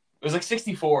 No, it was like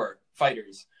 64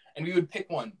 fighters, and we would pick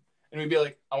one, and we'd be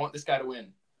like, "I want this guy to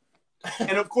win."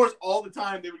 And of course, all the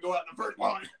time they would go out in the first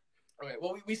one. Okay,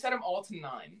 well, we set them all to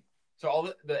 9. So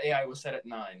all the AI was set at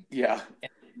 9. Yeah.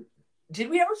 And did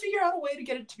we ever figure out a way to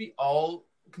get it to be all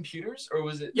computers, or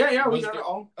was it? Yeah, we got it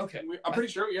all. Okay, I'm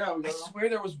pretty sure. Yeah, we got I swear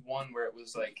there was one where it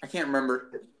was like I can't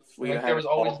remember. Like, there was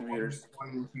always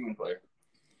one human player.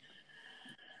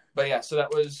 But yeah, so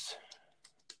that was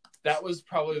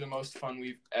probably the most fun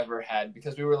we've ever had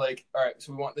because we were like, all right,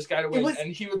 so we want this guy to win,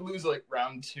 and he would lose like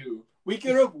round 2. We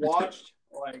could have watched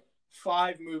like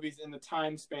 5 movies in the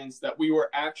time spans that we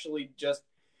were actually just.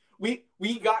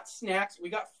 We got snacks,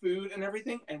 we got food and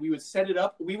everything, and we would set it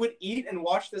up. We would eat and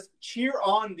watch this, cheer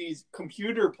on these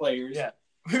computer players. Yeah,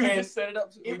 we would just set it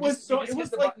up. It was like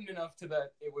the button enough to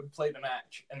that it would play the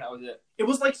match, and that was it. It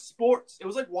was like sports. It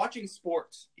was like watching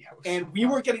sports. Yeah, and we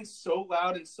were getting so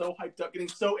loud and so hyped up, getting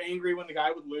so angry when the guy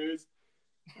would lose.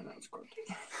 And that was great.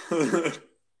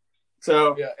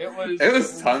 So yeah, it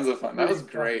was tons of fun. That was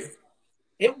great.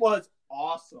 It was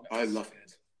awesome. I love it.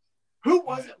 Who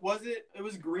was it? It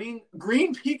was Green.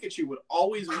 Green Pikachu would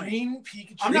always win. Green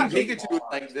Pikachu. Pikachu was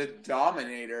like the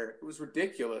dominator. It was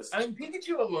ridiculous. I mean,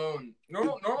 Pikachu alone.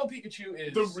 Normal Pikachu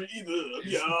is the rhythm.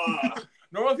 Yeah.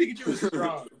 Normal Pikachu is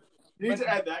strong. You need to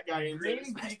add that guy in.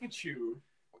 Green Pikachu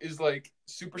is like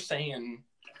Super Saiyan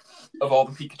of all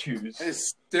the Pikachus. It's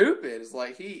stupid. It's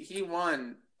like he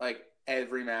won like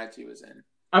every match he was in.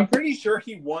 I'm pretty sure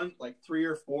he won like 3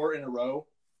 or 4 in a row.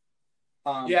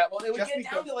 Yeah, well, it would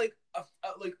get down to like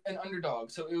like an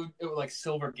underdog, so it would like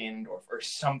Silver Ganondorf or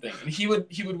something, and he would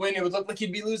win. It would look like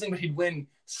he'd be losing, but he'd win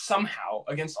somehow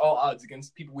against all odds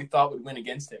against people we thought would win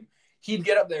against him. He'd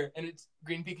get up there, and it's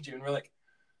Green Pikachu, and we're like,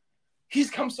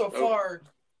 he's come so far,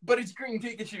 but it's Green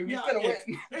Pikachu. He's gonna win.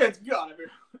 It's gotta be.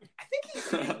 I think he's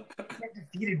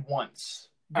defeated once.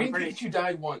 Green Pikachu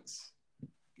died once.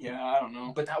 Yeah, I don't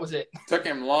know, but that was it. Took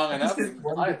him long enough.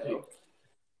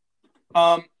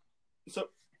 So,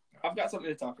 I've got something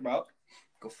to talk about.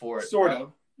 Go for it. Sort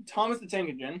of. Thomas the Tank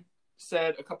Engine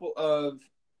said a couple of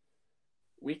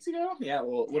weeks ago? Yeah,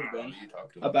 well, it would have been.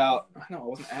 About, no, I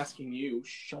wasn't asking you.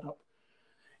 Shut up.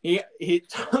 He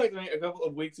talked to me a couple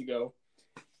of weeks ago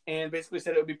and basically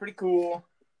said it would be pretty cool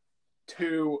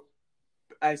to,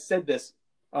 I said this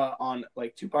on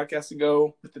like 2 podcasts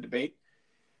ago with the debate,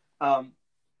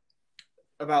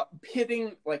 about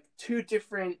pitting like 2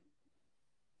 different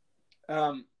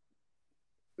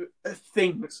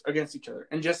things against each other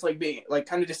and just like being like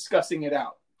kind of discussing it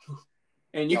out.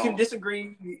 And you can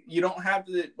disagree. You don't have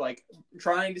to like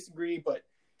try and disagree, but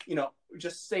you know,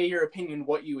 just say your opinion,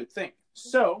 what you would think.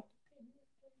 So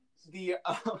the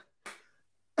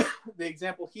the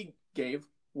example he gave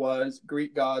was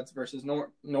Greek gods versus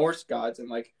Norse gods, and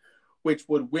like which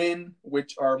would win,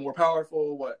 which are more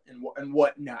powerful, what and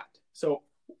what not. So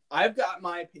I've got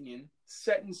my opinion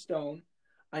set in stone.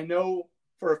 I know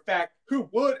for a fact who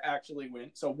would actually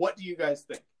win. So what do you guys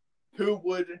think?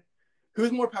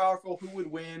 Who's more powerful? Who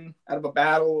would win out of a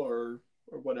battle or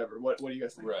whatever? What do you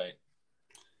guys think? Right.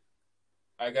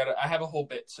 I have a whole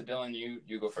bit. So Dylan,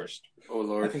 you go first. Oh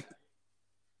Lord.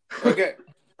 Okay.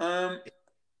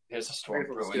 There's a storm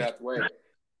brewing.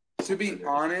 To be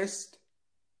honest,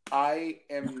 I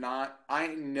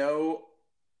know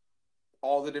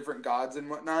all the different gods and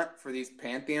whatnot for these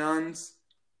pantheons,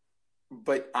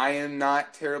 but I am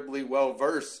not terribly well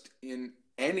versed in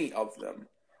any of them.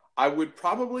 I would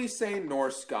probably say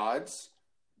Norse gods,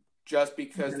 just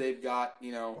because they've got,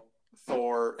 you know,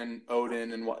 Thor and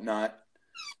Odin and whatnot.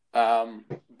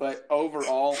 But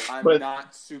overall, I'm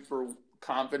not super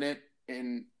confident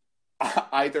in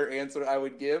either answer I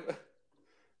would give,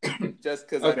 just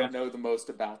because I don't know the most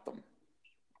about them.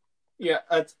 Yeah,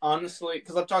 it's honestly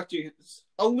because I've talked to you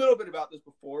a little bit about this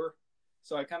before,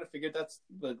 so I kind of figured that's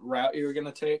the route you were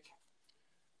gonna take.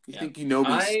 You think you know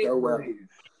me so well?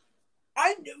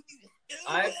 I know you.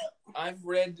 I've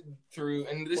read through,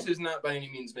 and this is not by any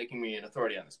means making me an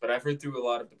authority on this, but I've read through a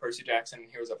lot of the Percy Jackson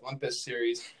Heroes of Olympus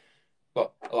series.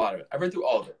 Well, a lot of it. I've read through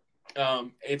all of it.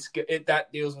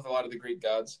 That deals with a lot of the Greek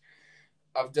gods.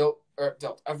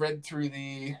 I've read through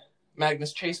the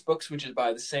Magnus Chase books, which is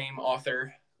by the same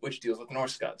author, which deals with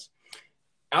Norse gods.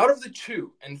 Out of the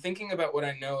two, and thinking about what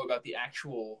I know about the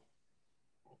actual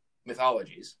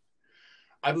mythologies,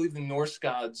 I believe the Norse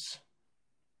gods.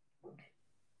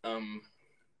 I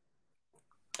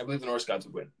believe the Norse gods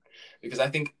would win, because I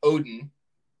think Odin,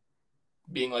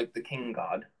 being like the king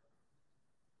god,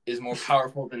 is more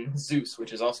powerful than Zeus,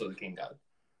 which is also the king god.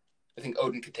 I think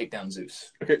Odin could take down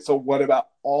Zeus. Okay, so what about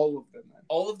all of them then?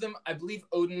 All of them, I believe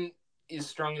Odin is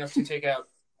strong enough to take out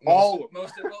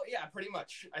most of yeah, pretty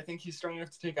much. I think he's strong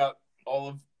enough to take out all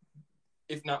of,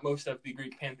 if not most of, the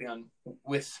Greek pantheon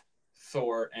with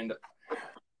Thor and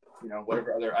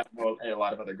whatever other, I don't know, a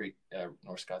lot of other Greek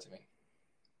Norse gods.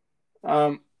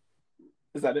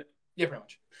 Is that it? Yeah, pretty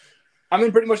much. I'm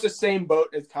in pretty much the same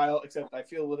boat as Kyle, except I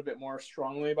feel a little bit more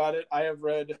strongly about it. I have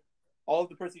read all of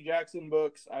the Percy Jackson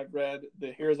books. I've read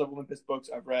the Heroes of Olympus books.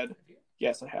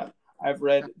 Yes, I have. I've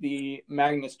read the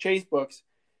Magnus Chase books,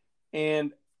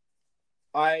 and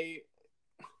I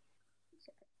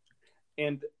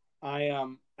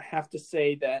have to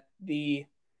say that the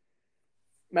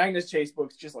Magnus Chase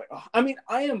books just like,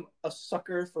 I am a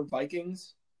sucker for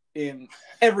Vikings in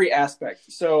every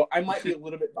aspect. So I might be a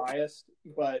little bit biased,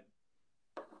 but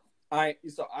I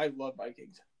love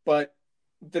Vikings. But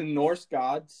the Norse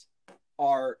gods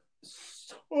are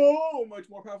so much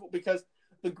more powerful because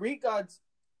the Greek gods,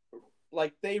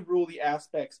 like, they rule the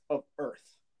aspects of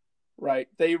Earth, right?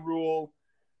 They rule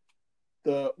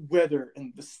the weather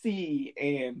and the sea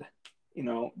and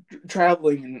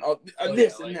traveling and all,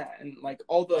 this and that and like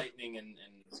all the lightning and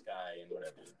the sky and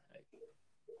whatever.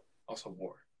 Also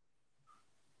war.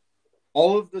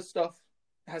 All of the stuff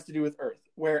has to do with Earth,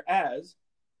 whereas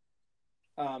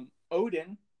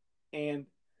Odin and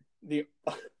the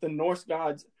Norse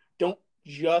gods don't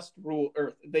just rule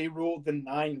Earth; they rule the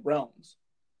 9 realms.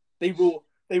 They rule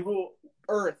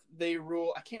Earth. They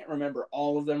rule. I can't remember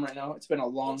all of them right now. It's been a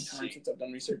long time since I've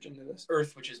done research into this.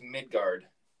 Earth, which is Midgard.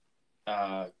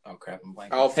 Oh crap! I'm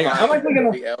blanking. How am I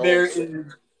thinking of? There is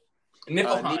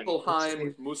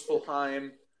Niflheim,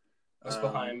 Muspelheim,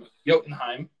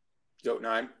 Jotunheim,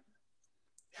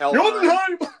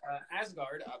 Helheim,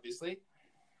 Asgard. Obviously,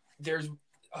 there's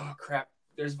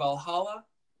There's Valhalla,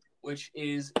 which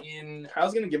is in.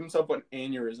 Kyle's gonna give himself an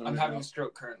aneurysm. I'm having a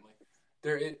stroke currently.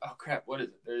 There is. Oh crap! What is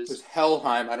it? There's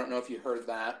Helheim. I don't know if you heard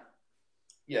that.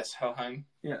 Yes, Helheim.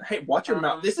 Yeah. Hey, watch your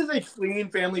mouth. This is a clean,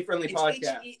 family-friendly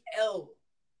podcast. H-E-L-H-E-I-M.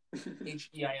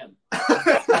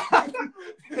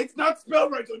 It's not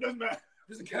spelled right, so it doesn't matter.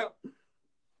 Doesn't count.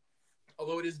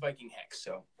 Although it is Viking hex,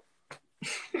 so.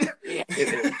 Yeah,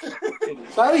 it is.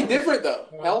 Slightly different though.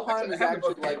 Helheim is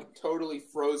actually like totally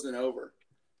frozen over.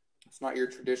 It's not your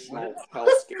traditional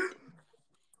hellscape.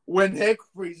 When heck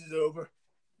freezes over.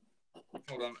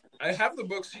 Hold on. I have the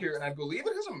books here, and I believe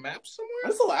it has a map somewhere.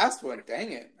 That's the last one.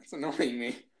 Dang it. That's annoying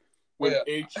me. When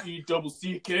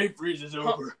H-E-double-C-K freezes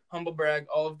over. Humble brag.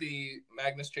 All of the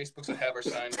Magnus Chase books I have are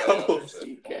signed by Double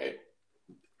C-K.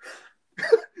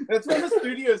 That's from the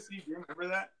Studio C. Do you remember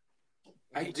that?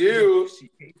 I do.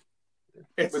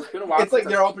 It's been a while. It's like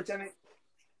they're all pretending.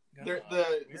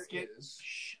 The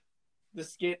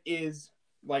skit is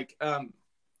like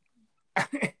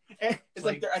it's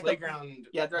like they're at playground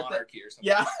monarchy or something.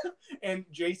 Yeah, and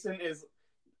Jason is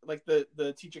like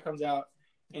the teacher comes out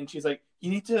and she's like,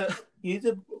 you need to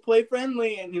play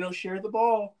friendly and share the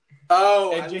ball.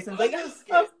 Oh, and Jason's like,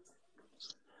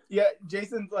 yeah.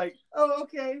 Jason's like, oh,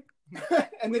 okay.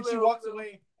 And then she walks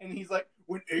away and he's like,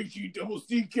 when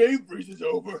H-E-double-C-K freezes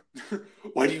over.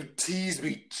 Why do you tease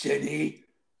me, Jenny?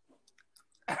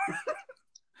 I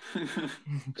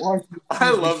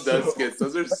love those skits.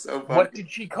 Those are so funny. What did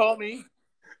she call me?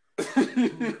 A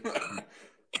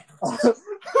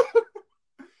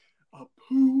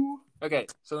poo. Okay,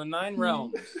 so the 9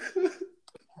 realms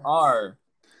are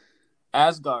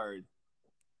Asgard,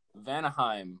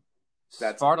 Vanaheim,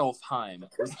 Svartalfheim,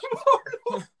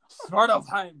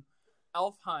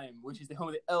 Alfheim, which is the home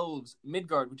of the elves,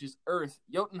 Midgard, which is Earth,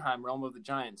 Jotunheim, realm of the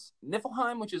giants,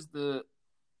 Niflheim, which is the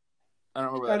I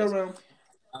don't know.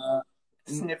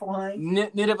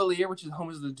 Sniffleheim. Nidavellir, which is the home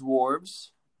of the dwarves,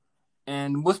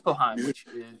 and Muspelheim, which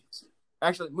is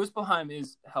actually Muspelheim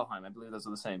is Helheim. I believe those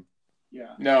are the same.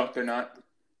 Yeah. No, they're not.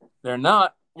 They're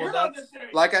not. Well, Well, that's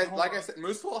that's Like I said,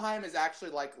 Muspelheim is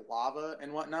actually like lava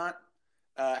and whatnot.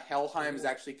 Helheim is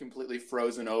actually completely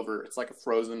frozen over. It's like a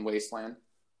frozen wasteland.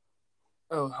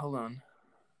 oh, hold on.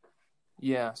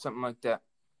 Yeah, something like that.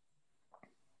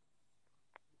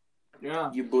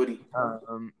 Yeah. You buddy.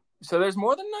 So there's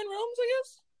more than 9 realms, I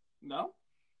guess. No.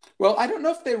 Well, I don't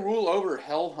know if they rule over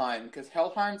Helheim because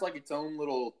Helheim's like its own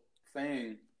little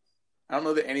thing. I don't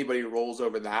know that anybody rolls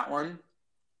over that one.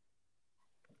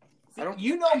 I don't.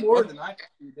 You know more than I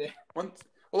do.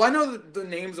 Well, I know the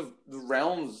names of the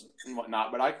realms and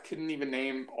whatnot, but I couldn't even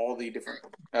name all the different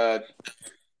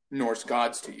Norse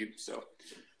gods to you. So.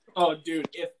 Oh, dude!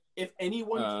 If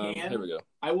anyone Here can, we go.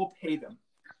 I will pay them.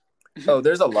 Oh,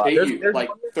 there's a lot. Pay There's you like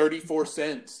 34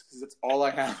 cents because that's all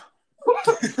I have.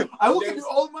 I will give you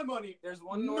all of my money. There's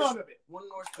one None Norse, of it. one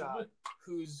Norse god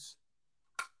who's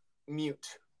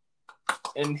mute,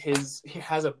 and he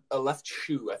has a left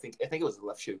shoe. I think it was a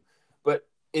left shoe, but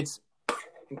it's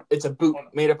a boot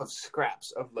made up of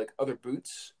scraps of like other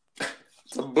boots.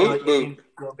 It's a boot.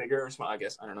 Grow bigger or small. I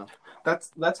guess I don't know.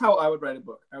 That's how I would write a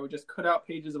book. I would just cut out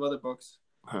pages of other books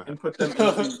and put them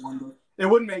into one book. It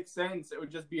wouldn't make sense. It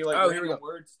would just be like random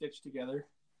words stitched together.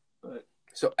 But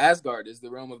so Asgard is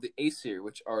the realm of the Aesir,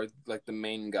 which are like the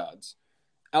main gods.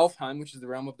 Alfheim, which is the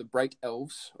realm of the bright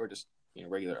elves, or just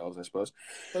regular elves, I suppose.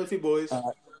 Healthy boys.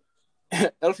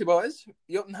 Elfie boys.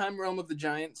 Jotunheim, realm of the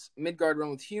giants. Midgard,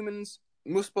 realm of humans.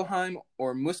 Muspelheim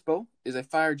or Muspel is a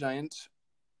fire giant,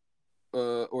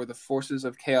 or the forces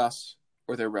of chaos,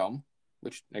 or their realm,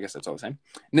 which I guess that's all the same.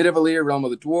 Nidavellir, realm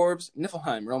of the dwarves.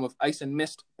 Niflheim, realm of ice and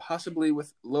mist, possibly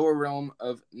with lower realm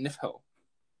of Niflho.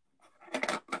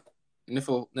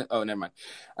 Oh, never mind.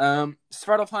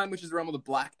 Svartalfheim, which is the realm of the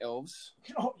black elves.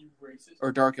 oh, you racist!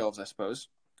 Or dark elves, I suppose.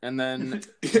 And then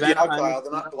Yeah, Kyle,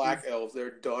 they're not black elves;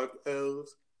 they're dark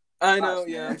elves. I know.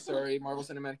 Yeah, I'm sorry. Marvel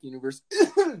Cinematic Universe.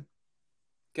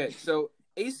 Okay, so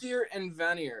Aesir and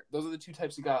Vanir, those are the two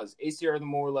types of gods. Aesir are the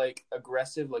more like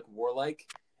aggressive, like warlike,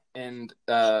 and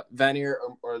Vanir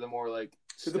are the more like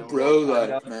the bro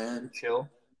life, man, chill.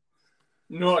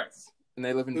 Nice. And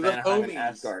they live in Vanaheim and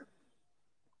Asgard.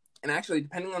 And actually,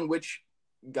 depending on which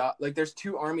god, like there's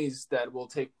 2 armies that will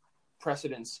take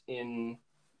precedence in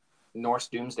Norse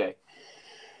Doomsday.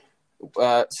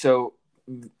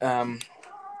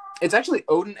 It's actually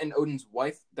Odin and Odin's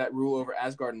wife that rule over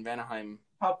Asgard and Vanaheim.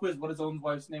 Pop quiz. What is Odin's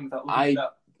wife's name without looking it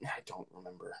up? I don't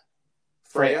remember.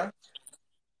 Freya.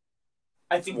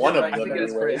 I think one of right. them. I think it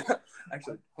is Anyway. Freya.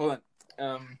 Actually, hold on.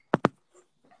 Let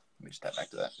me just step back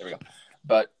to that. There we go.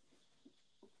 But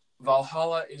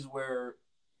Valhalla is where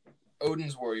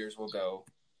Odin's warriors will go,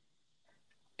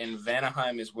 and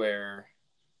Vanaheim is where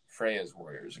Freya's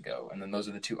warriors go. And then those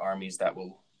are the 2 armies that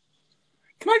will.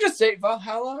 Can I just say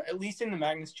Valhalla, at least in the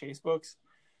Magnus Chase books,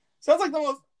 sounds like the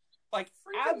most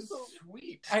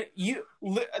sweet.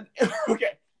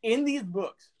 Okay, in these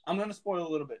books, I'm going to spoil a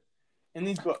little bit. In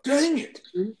these books, Dang it!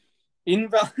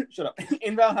 Shut up.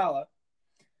 In Valhalla,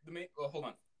 Hold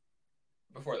on.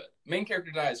 Before that, main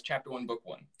character dies. Chapter 1, book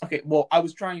 1. Okay, well, I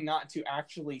was trying not to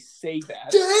actually say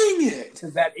that. Dang it!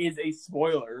 Because that is a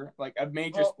spoiler, like a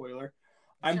major spoiler.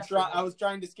 I was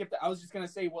trying to skip that. I was just gonna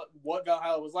say what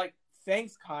Valhalla was like.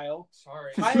 Thanks, Kyle.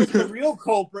 Sorry. Kyle's the real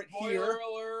culprit here. Spoiler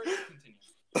alert.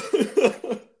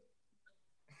 Continue.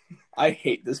 I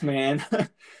hate this man.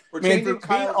 We're Man, changing for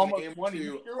Kyle Kyle's almost name won. to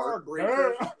You're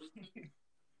Heartbreaker.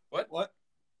 What?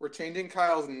 We're changing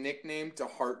Kyle's nickname to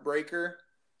Heartbreaker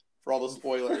for all the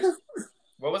spoilers.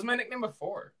 What was my nickname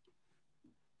before?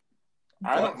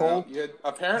 I don't know. You had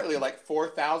apparently like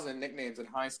 4,000 nicknames in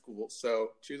high school,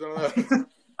 so choose one of those.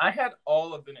 I had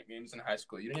all of the nicknames in high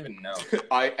school. You didn't even know.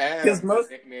 I am His most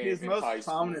nickname in high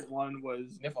school. prominent one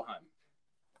was Niflheim.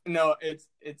 no. It's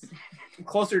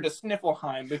closer to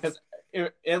Sniffleheim because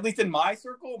at least in my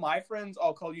circle, my friends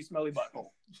all call you Smelly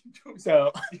Butthole.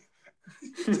 So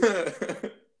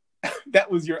that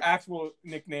was your actual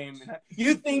nickname.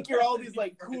 You think you're all these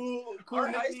like cool Our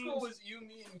nicknames. high school was you,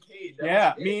 me, and Cade.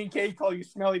 Yeah, me and Cade call you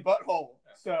Smelly Butthole.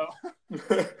 So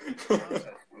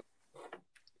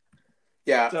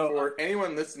yeah, for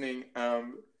anyone listening,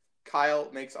 Kyle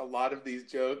makes a lot of these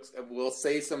jokes and will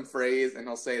say some phrase and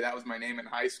he'll say that was my name in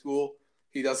high school.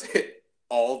 He does it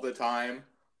all the time.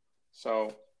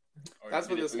 So that's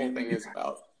what this whole thing is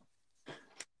about.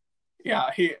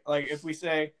 yeah, he like if we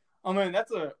say, "Oh man,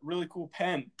 that's a really cool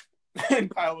pen,"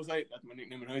 and Kyle was like, "That's my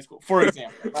nickname in high school," for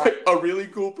example. A really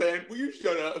cool pen. Will you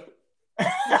shut up?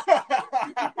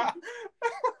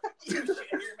 You shit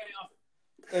in your mouth.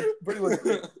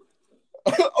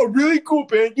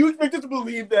 stupid. You expect us to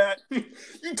believe that?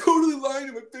 You're totally lying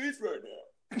to my face right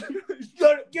now.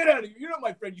 Shut up. Get out of here. You're not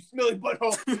my friend, you smelly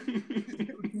butthole.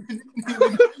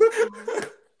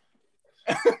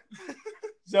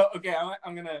 So, okay,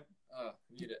 I'm going to...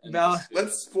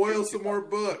 Let's spoil some more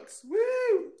books.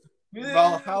 Woo!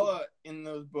 Valhalla in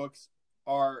those books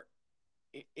are...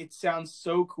 It sounds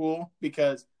so cool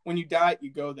because when you die,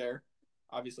 you go there,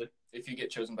 obviously. If you get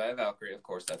chosen by a Valkyrie, of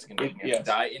course, that's convenient. Yes. To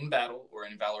die in battle or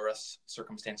in valorous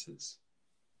circumstances.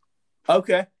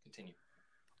 Okay. Continue.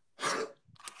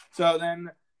 So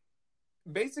then,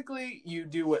 basically, you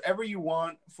do whatever you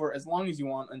want for as long as you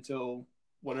want until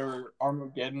whatever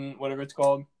Armageddon, whatever it's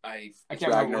called. I can't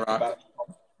remember what Ragnarok. it's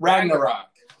about. Ragnarok.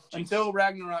 Jeez. Until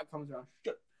Ragnarok comes around.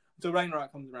 Until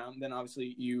Ragnarok comes around, then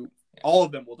obviously all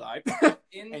of them will die.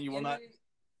 And you will not.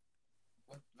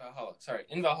 Valhalla. Sorry,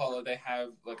 in Valhalla they have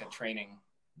like a training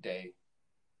day.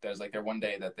 There's like their one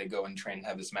day that they go and train and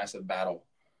have this massive battle.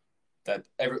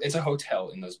 It's a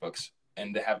hotel in those books,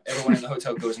 and they have everyone in the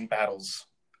hotel goes and battles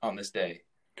on this day.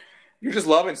 You're just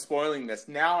loving spoiling this.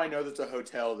 Now I know there's a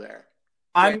hotel there.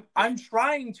 I'm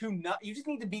trying to not. You just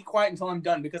need to be quiet until I'm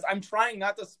done because I'm trying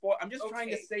not to spoil. I'm just trying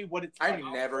to say what it's. I'm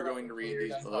like. never going to read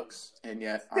these books, and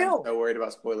yet Still. I'm so worried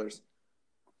about spoilers.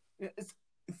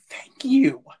 Thank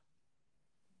you.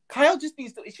 Kyle just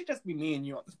needs to. It should just be me and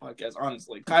you on this podcast.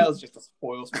 Honestly, Kyle's just a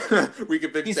spoil sport. We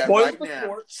can fix He that spoils right the now.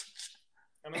 sport.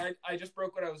 I mean, I just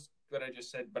broke what I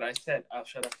just said, but I said I'll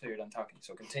shut up till you're done talking.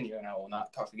 So continue, and I will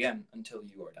not talk again until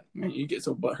you are done. Man, you get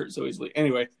so butthurt so easily.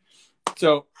 Anyway,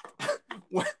 so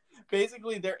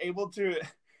basically, they're able to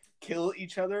kill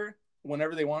each other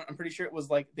whenever they want. I'm pretty sure it was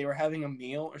like they were having a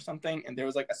meal or something, and there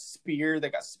was like a spear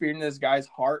that got speared into this guy's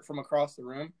heart from across the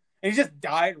room, and he just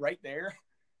died right there.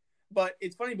 But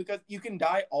it's funny because you can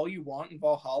die all you want in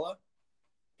Valhalla,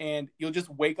 and you'll just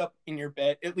wake up in your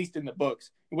bed, at least in the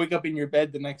books. You wake up in your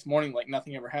bed the next morning like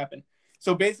nothing ever happened.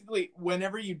 So basically,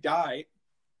 whenever you die,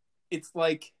 it's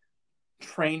like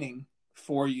training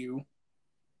for you.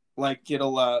 Like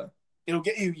it'll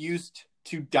get you used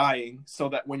to dying so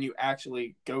that when you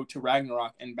actually go to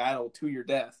Ragnarok and battle to your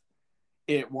death,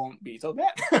 it won't be so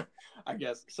bad, I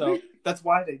guess. So that's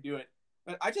why they do it.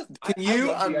 But Can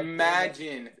you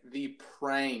imagine the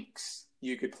pranks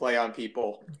you could play on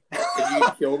people if you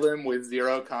kill them with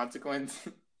zero consequence?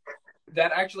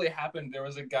 That actually happened. There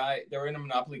was a guy. They were in a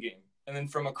Monopoly game, and then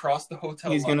from across the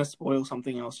hotel, He's gonna spoil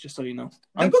something else, just so you know.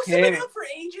 The books have been out for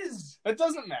ages. It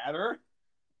doesn't matter.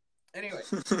 Anyway,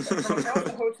 from across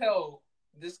the hotel,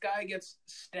 this guy gets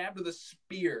stabbed with a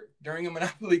spear during a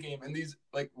Monopoly game, and these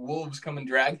like wolves come and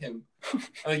drag him.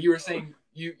 Like you were saying,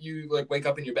 you like wake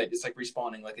up in your bed, it's like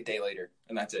respawning like a day later,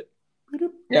 and that's it.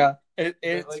 Yeah,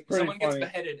 it's like pretty someone gets funny.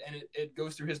 beheaded, and it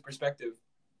goes through his perspective,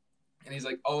 and he's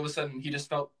like, all of a sudden, he just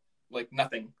felt like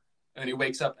nothing, and then he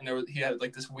wakes up, and he had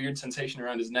like this weird sensation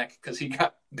around his neck because he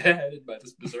got beheaded by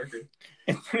this berserker.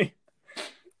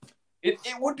 It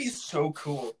would be so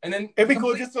cool, and then It'd be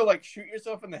cool just to like shoot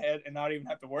yourself in the head and not even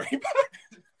have to worry about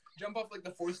it. Jump off like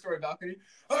the 4th-story balcony.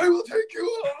 I will take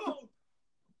you all.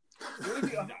 It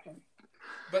would be awesome.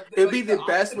 But It'd be the opposite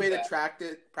best of way that-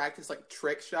 to practice like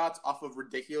trick shots off of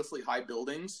ridiculously high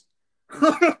buildings.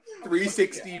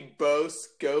 360 bow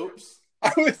scopes.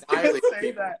 I was gonna Annihilate say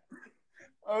people. that.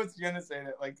 I was gonna say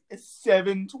that, like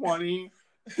 720,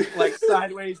 like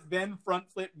sideways, then front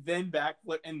flip, then back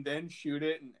flip, and then shoot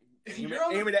it and You're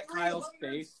on aim the it at Kyle's 300th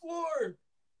face. floor.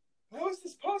 How is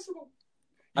this possible?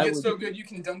 I You get would- so good you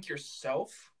can dunk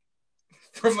yourself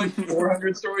from like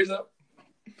 400 stories up.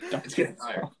 It's getting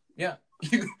higher. Yeah.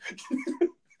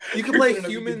 You could play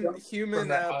You're gonna be jumping human from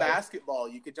that high. basketball.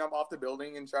 You could jump off the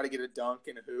building and try to get a dunk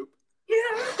in a hoop.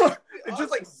 Yeah. It's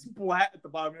just like splat at the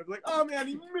bottom. It's like, oh man,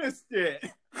 he missed it.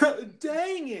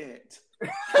 Dang it!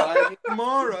 Try it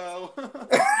tomorrow.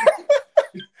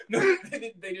 No,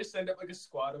 they just send up like a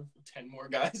squad of 10 more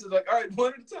guys. It's like, all right,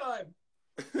 one at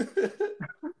a time.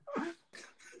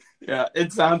 Yeah,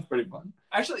 it sounds pretty fun.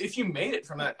 Actually, if you made it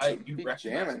from that, you'd Big wreck the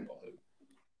jamming. basketball hoop.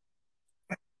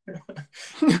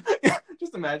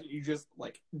 Just imagine you just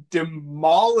like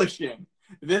demolishing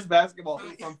this basketball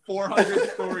hoop from 400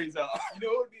 stories up. You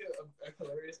know what would be a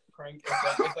hilarious prank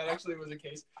if that actually was the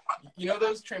case? You know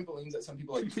those trampolines that some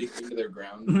people like dig into their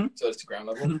ground Mhm. so it's ground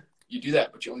level? You do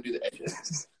that, but you only do the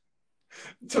edges.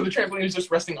 So the trampoline is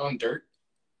just resting on dirt,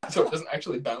 so it doesn't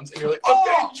actually bounce, and you're like,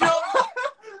 okay,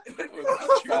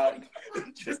 jump!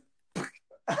 Just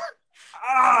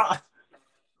Ah!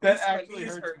 That my actually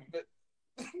knees hurts me. but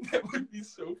that would be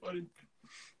so funny.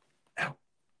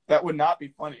 That would not be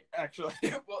funny, actually.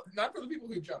 Well, not for the people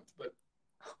who jumped, but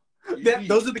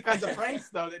Those are the kinds of pranks,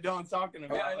 though, that Dylan's talking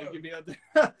about. Yeah, like, you'd be out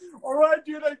there, all right,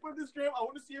 dude, I put this dream. I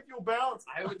want to see if you'll bounce.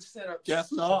 I would set up Guess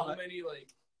so not. many, like,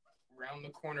 round the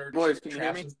corner Boys, can you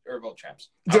hear traps. me? Traps.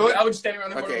 Dylan- I would stand around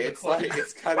the corner Okay, with it's a club. like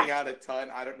it's cutting out a ton.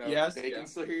 I don't know Yes, if they yeah. can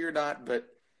still hear you or not, but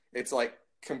it's like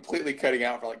completely cutting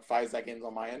out for like 5 seconds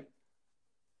on my end.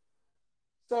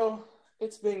 So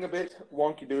it's being a bit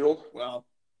wonky doodle. Well,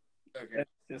 Okay.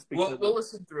 just because We'll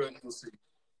listen through it and we'll see.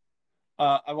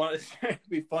 I want to say it'd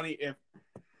be funny if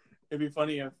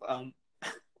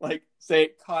like,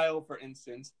 say Kyle, for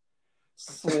instance,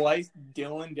 sliced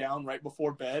Dylan down right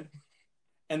before bed,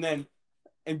 and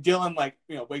Dylan, like,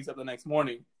 wakes up the next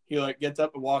morning. He, like, gets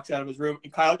up and walks out of his room,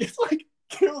 and Kyle just, like,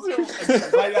 kills him,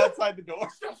 like, right outside the door.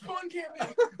 Stop spawn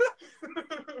camping.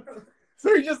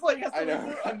 So he just, like, has I to know.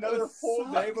 live another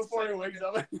full day before he wakes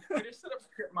up. I just set up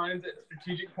script mines at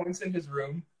strategic points in his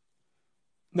room.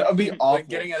 That would be awful. Like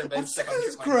getting out of bed. What's step on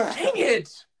this script mines. crap? Dang it!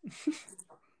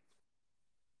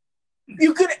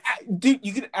 You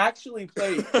could actually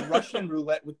play Russian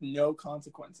roulette with no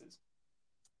consequences.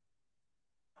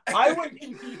 I would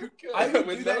do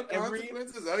With that no every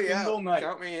consequences? Oh yeah, single night.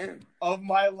 count me in. of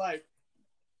my life.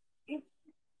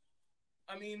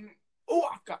 I mean, Oh,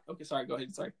 God. Okay, sorry. Go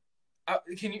ahead. Sorry.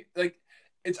 can you, like,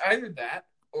 it's either that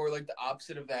or, like, the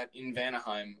opposite of that in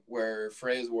Vanaheim where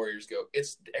Freya's warriors go.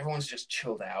 Everyone's just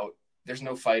chilled out. There's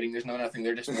no fighting. There's no nothing.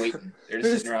 They're just waiting. They're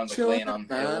just sitting around, like, laying on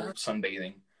the hill,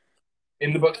 sunbathing.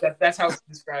 In the book, that's how it's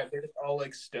described. They're just all,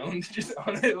 like, stoned. Just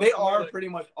on a hill. They are Like, pretty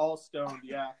much all stoned,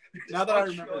 yeah. just Now that all I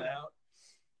remember chilled that. out.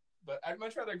 But I'd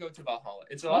much rather go to Valhalla.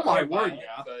 It's a Oh lot my more word, violent,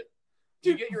 yeah. but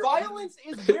Dude, you get your violence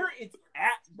is where it's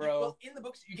at, bro. Well, in the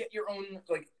books, you get your own,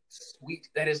 like, suite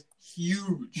that is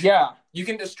huge. Yeah. You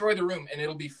can destroy the room and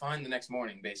it'll be fine the next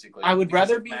morning, basically. I would because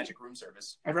rather of be- magic room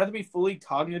service. I'd rather be fully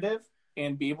cognitive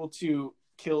and be able to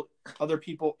kill other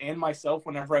people and myself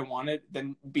whenever I wanted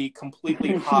than be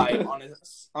completely high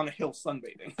on a hill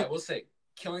sunbathing. I will say,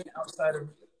 killing outside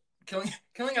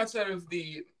of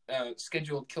the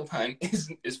scheduled kill time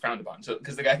is frowned upon. So,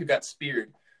 because the guy who got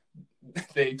speared,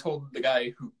 they told the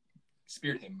guy who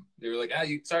speared him, they were like,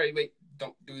 sorry, wait,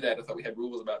 don't do that. I thought we had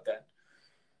rules about that.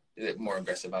 They're more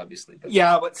aggressive, obviously. But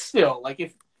Yeah, but still, like,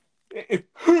 if you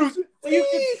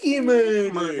could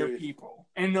murder murder people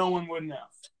and no one would know.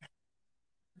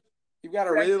 You've got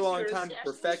a really long time to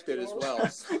perfect it as well.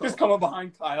 so. Just come up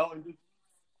behind Kyle and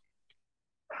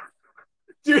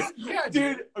just... Yeah,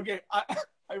 Dude, okay,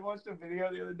 I watched a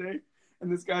video the other day,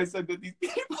 and this guy said that these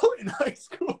people in high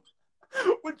school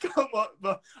would come up,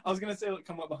 but I was gonna say, like,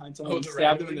 come up behind someone and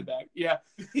stab them in the back. Yeah,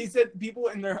 he said people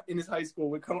in his high school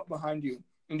would come up behind you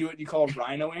and do what you call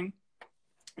rhinoing.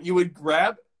 You would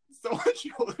grab someone's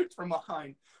shoulders from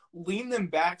behind, lean them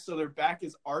back so their back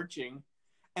is arching,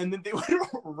 and then they would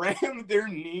ram their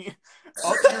knee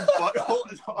up your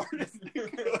butthole as hard as they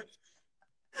could.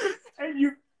 And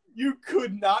you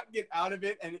could not get out of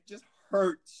it, and it just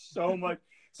hurt so much.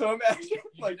 So imagine, you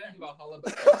like, did that in Valhalla,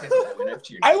 but that went up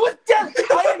to your I was dead.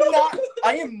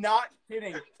 I am not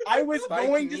kidding. I was Spiky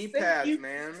going to knee say pads, you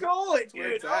man. stole it, That's where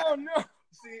dude. it's at. Oh no.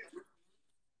 See,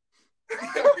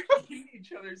 we're eating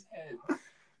each other's head.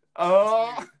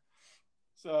 Oh.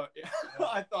 So yeah,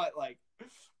 I thought, like,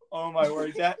 oh my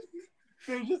word, that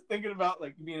just thinking about,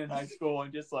 like, being in high school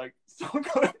and just, like, someone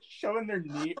shoving their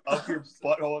knee up your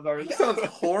butthole. That sounds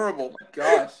horrible. My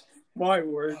gosh. My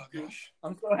word. Oh gosh.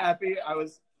 I'm so happy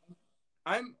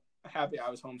I'm happy I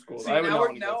was homeschooled. See, I would now, not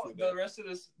want to now go through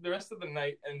the rest of the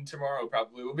night and tomorrow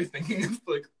probably we'll be thinking of,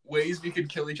 like, ways we could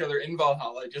kill each other in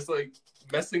Valhalla, just, like,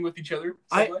 messing with each other.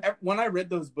 So much. When I read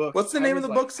those books, What's the I name of was the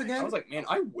like- books again? I was like, man,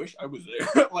 I wish I was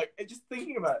there. Like, just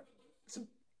thinking about it.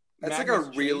 That's like Magnus a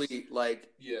Chase. really,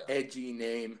 like, Yeah, edgy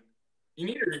name. you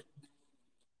need to.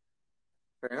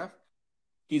 Fair enough.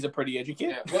 He's a pretty edgy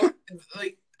kid. Yeah, well,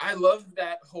 like, I love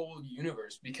that whole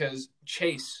universe because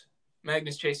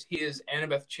Magnus Chase, he is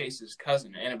Annabeth Chase's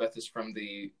cousin. Annabeth is from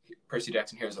the Percy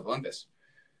Jackson Heroes of Olympus.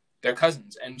 They're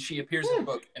cousins, and she appears in the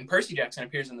book. And Percy Jackson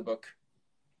appears in the book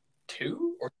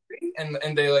 2 or 3,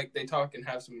 and they talk and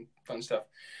have some fun stuff.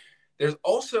 There's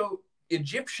also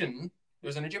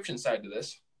There's an Egyptian side to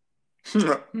this,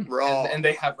 Raw. and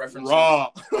they have references. Raw.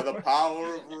 The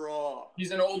power of Raw.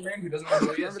 He's an old man who doesn't know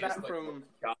who he is. Remember He has that to, from...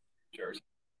 God, sure.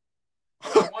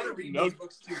 I want to read these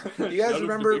books too. Do you guys None of the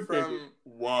remember big from...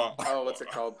 Wow. Oh, what's it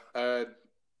called?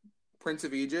 Prince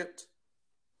of Egypt?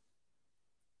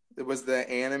 It was the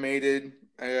animated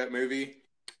movie.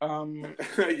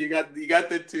 you got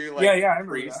the two, like, Yeah, I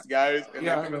remember priest guys, and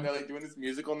Yeah, I they're remember. like doing this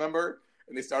musical number,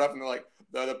 and they start off and they're like,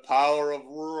 the power of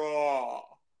Raw.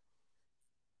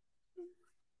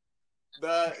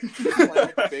 The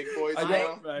Planet Big Boys I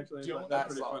song. don't actually. don't- That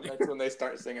That's song. pretty funny. That's when they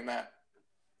start singing that.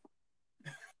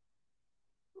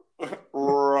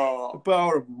 Raw.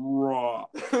 About raw.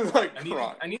 Like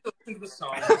I need to listen to the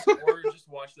song or just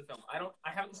watch the film. I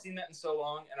haven't seen that in so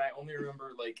long, and I only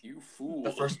remember like you fool.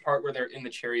 the first part where they're in the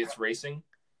chariots racing.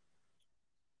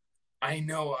 I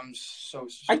know, I'm so.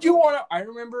 I do want to. I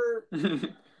remember.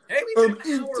 Hey, we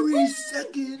did an hour.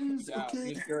 seconds. Yeah,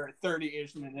 Mr.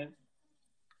 30-ish minutes.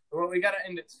 Well, we gotta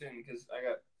end it soon because I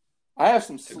got I have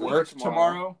some sleep Work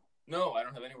tomorrow. no. I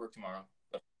don't have any work tomorrow.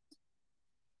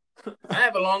 I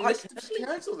have a long I list. can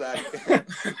cancel that.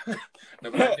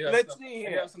 No, but I do have Let's some- see I do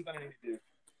here. have something I need to do.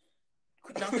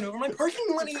 Quit knocking over my parking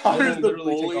money. Connor's the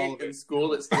literally take all bully of it. in school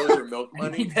that steals your milk I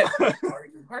money. need that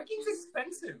parking. Parking's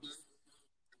expensive.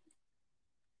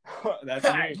 That's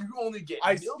God, me. you only get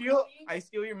I milk steal. money? I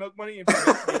steal your milk money. If you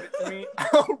don't give it to me,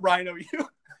 I'll rhino you.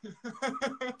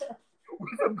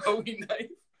 With a Bowie knife.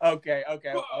 Okay. I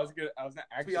was good. I was not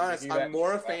To actually. be honest, gonna do I'm that.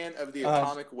 more a fan of the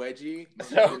atomic wedgie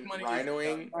so- than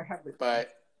rhinoing, I have the-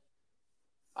 but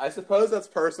I suppose that's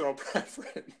personal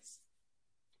preference.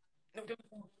 No, don't.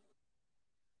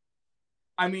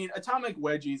 I mean, atomic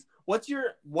wedgies. What is your?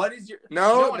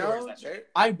 No, underwear is no, that shit.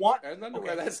 I want. there's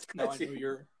underwear Okay. that's No, I know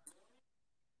you're.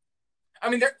 I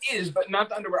mean, there is, but not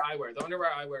the underwear I wear. The underwear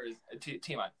I wear is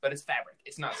TMI, but it's fabric.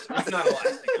 It's not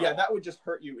elastic. Yeah, that would just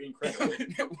hurt you incredibly.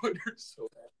 it would hurt so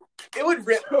bad. It would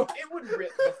rip. It would rip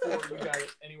before you got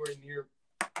it anywhere near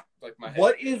like my head.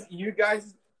 What is you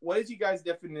guys'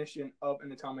 definition of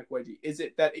an atomic wedgie? Is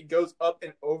it that it goes up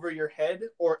and over your head,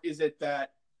 or is it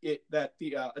that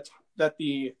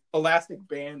the elastic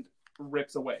band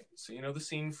rips away? So you know the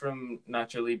scene from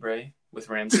Nacho Libre with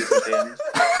Ramsey at the end?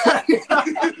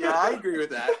 Yeah, I agree with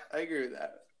that.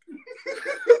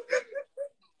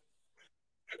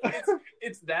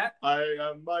 It's that. I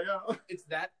am my own. It's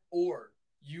that, or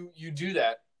you do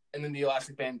that, and then the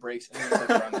elastic band breaks, and then it's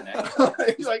like around the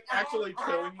neck. He's like actually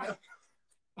killing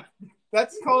you.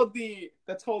 That's called the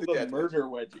death murder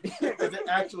wedgie because it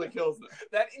actually kills them.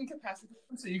 That incapacitates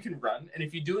them so you can run, and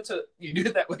if you do it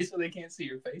that way so they can't see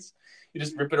your face, you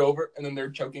just rip it over, and then they're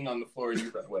choking on the floor, and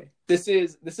you run away. This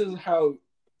is how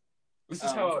This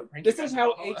is how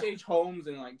H.H. Holmes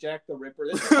and like Jack the Ripper.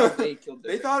 This is how they killed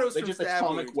They thought it was They from just stab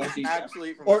atomic wounds. wedgie.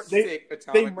 Actually, from Or a they- sick They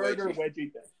atomic murder wedgie.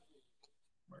 wedgie them.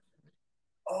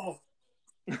 Oh,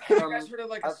 have you guys heard of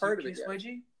like a I've heard of it, suitcase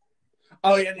yeah. wedgie?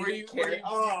 Oh yeah, Where you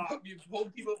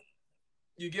hold people,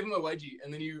 you give them a wedgie,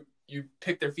 and then you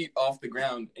pick their feet off the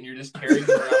ground, and you're just carrying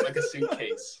them around like a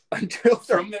suitcase until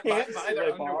from their their by pants their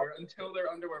slip underwear until their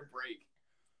underwear break.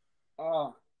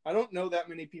 off. I don't know that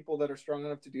many people that are strong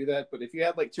enough to do that, but if you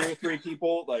had like 2 or 3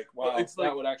 people, like wow, Well, it's like-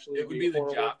 that would actually It would be the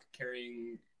horrible. jock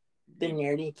carrying The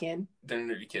nerdy kid. the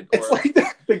nerdy kid. It's Or, like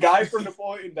the guy from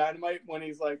Napoleon Dynamite when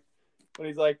he's like,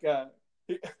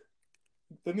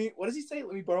 let me. What does he say?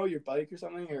 Let me borrow your bike or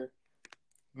something, or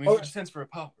I mean, 50 cents for a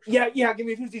pop. yeah, give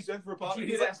me 50 cents for a pop. He And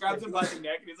he's did like ask grabs for him it. by the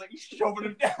neck and he's like shoving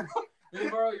him down. Let me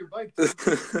borrow your bike.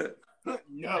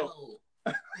 No,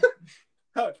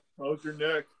 close your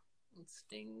neck. It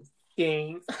stings.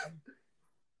 Ding.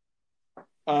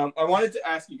 I wanted to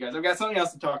ask you guys. I've got something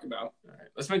else to talk about. All right,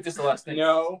 let's make this the last thing.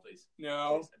 No. Please.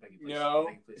 No, Please, I beg you, please. no, I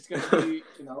beg you, it's please. gonna be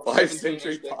 5th 17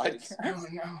 century decades.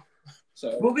 podcast. No, no.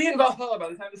 So We'll be in Valhalla by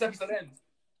the time this episode ends.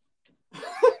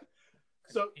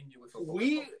 So Continue with football.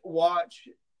 we watch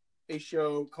a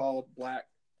show called Black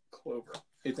Clover.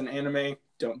 It's an anime.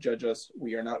 Don't judge us.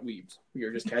 We are not weebs. We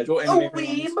are just casual anime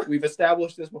fans. We've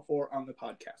established this before on the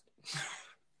podcast.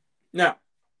 Now,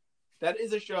 that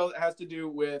is a show that has to do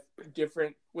with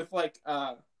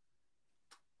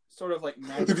sort of like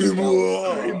magic.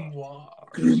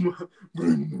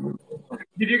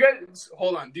 Did you guys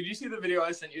hold on? Did you see the video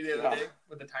I sent you the other day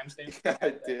with the timestamp? Yeah, I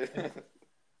did.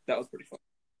 That was pretty fun.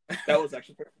 That was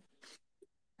actually pretty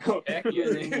fun. Heck yeah,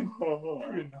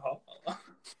 dude.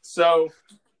 So,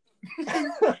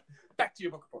 Back to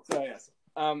your book report. so yes.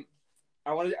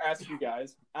 I wanted to ask you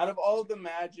guys, out of all the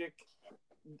magic,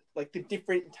 like the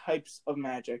different types of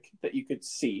magic that you could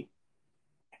see,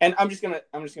 and I'm just gonna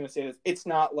say this: it's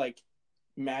not like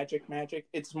magic.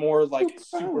 It's more like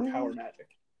superpower magic,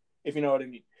 if you know what I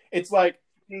mean. It's like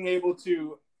being able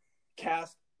to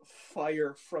cast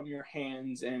fire from your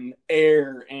hands and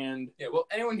air and Yeah, well,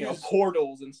 anyone who's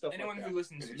portals and stuff. anyone like who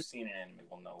listens who's seen an anime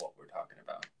will know what we're talking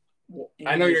about. that.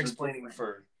 I know you're Animes are explaining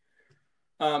different.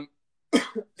 for.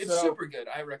 It's So- super good.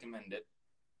 I recommend it.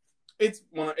 It's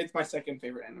my second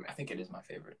favorite anime. I think it is my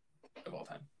favorite of all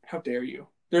time. How dare you?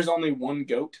 There's only one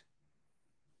goat,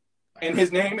 and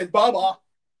his name is Baba.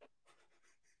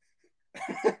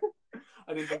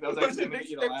 I didn't think that was actually going to get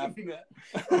you to laugh. That.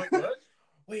 I'm like, what?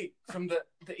 Wait, from the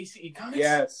ACE comics?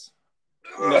 Yes.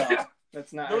 No,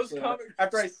 that's not. Those actually comics.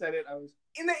 After I said it, I was.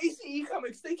 In the ACE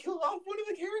comics, they killed off one of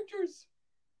the characters.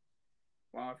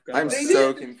 Wow, I forgot I'm about They that.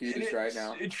 so did, confused and right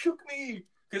now. It shook me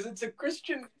because it's a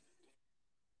Christian.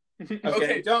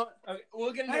 Okay, don't. Okay.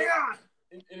 We'll get into Hang on.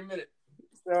 it in a minute.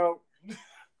 So,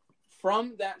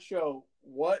 from that show,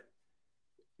 what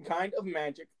kind of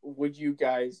magic would you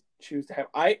guys choose to have?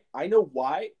 I know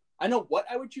why. I know what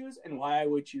I would choose and why I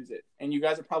would choose it. And you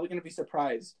guys are probably going to be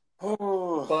surprised.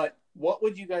 Oh, But what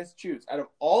would you guys choose out of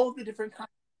all of the different kinds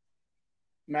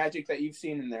of magic that you've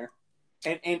seen in there?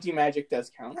 And anti-magic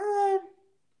does count.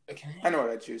 Okay. I know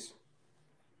what I'd choose.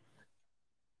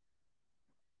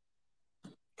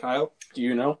 Kyle, do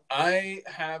you know? I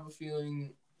have a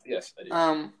feeling. Yes, I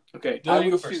do. Okay. Dylan, I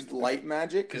you would go choose first. light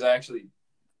magic. Because I actually.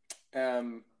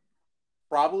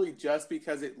 Probably just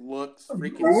because it looks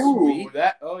freaking Ooh, sweet.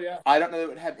 that. Oh yeah. I don't know that it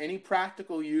would have any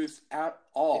practical use at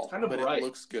all, It's kinda but bright. it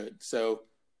looks good. So,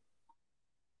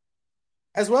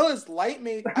 as well as light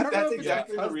mage, I don't know That's if it's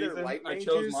exactly the because they're reason light I mages,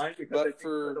 chose mine because I but think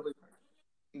for incredibly-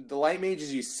 the light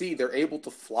mages you see, they're able to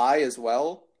fly as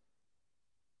well,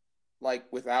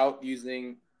 like without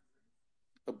using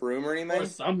a broom or for anything.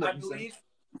 some I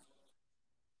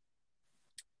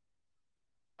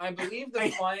reason. believe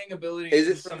the flying ability Is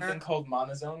it is from something that? called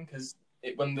monozone, because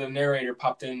when the narrator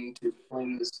popped in to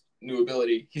explain this new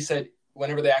ability, he said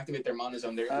whenever they activate their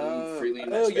monozone, they're able to move freely in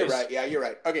that space. You're right. Yeah, you're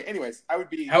right. Okay. Anyways, I'd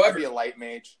However- be a light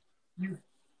mage.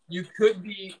 You could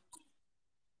be.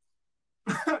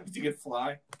 You could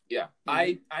fly. Yeah,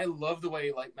 I love the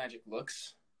way light magic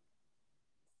looks.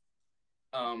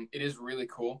 It is really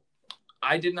cool.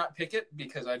 I did not pick it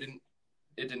because it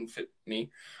didn't fit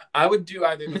me. I would do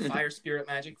either the fire spirit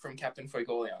magic from Captain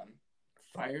Fuegoleon.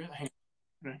 Fire.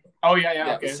 Oh yeah,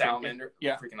 Yeah, okay. the salamander.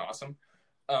 Yeah. Freaking awesome.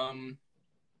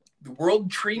 The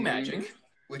world tree Mhm. magic,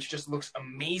 which just looks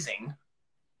amazing.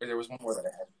 Or there was one more that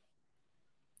I had.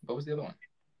 What was the other one?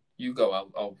 You go.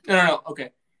 I'll No.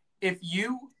 Okay. If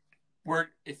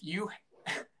you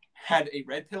had a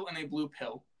red pill and a blue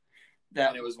pill, that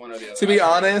and it was one or the other. To be I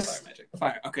thought it was honest, fire magic.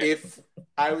 fire. Okay. If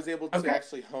I was able to Okay.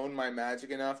 actually hone my magic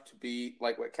enough to be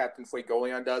like what Captain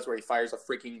Fuegoleon does, where he fires a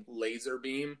freaking laser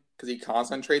beam because he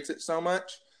concentrates it so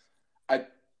much, that'd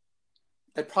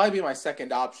probably be my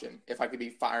second option if I could be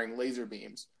firing laser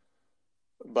beams.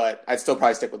 But I'd still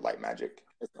probably stick with light magic.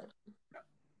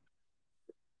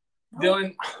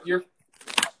 Dylan, you're.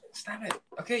 Stop it.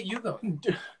 Okay, you go.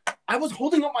 I was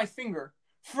holding up my finger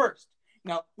first.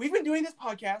 Now, we've been doing this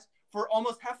podcast for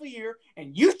almost half a year,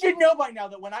 and you should know by now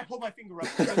that when I hold my finger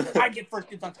up, I get first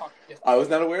dibs on talking. Yes. I was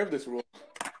not aware of this rule.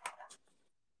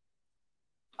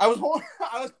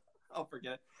 I'll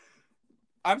forget it.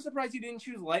 I'm surprised you didn't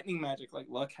choose lightning magic like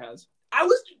Luck has.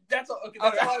 That's all. Okay,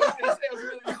 that's all I was gonna say. I was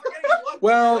really forgetting luck.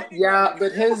 Well, Lightning yeah, magic.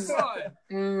 but his Come on.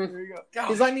 There you go. Gosh.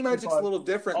 his lightning magic's a little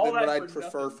different All than what that I'd for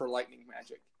prefer nothing. for lightning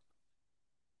magic.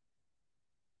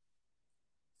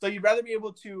 So you'd rather be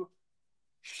able to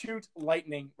shoot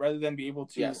lightning rather than be able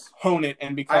to Yes. hone it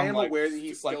and become I am like, aware that he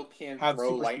like, still can have throw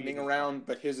super lightning speed. around,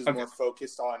 but his is Okay. more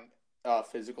focused on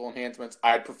physical enhancements.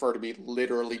 I'd prefer to be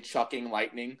literally chucking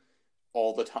lightning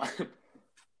all the time.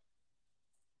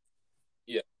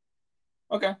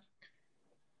 Okay.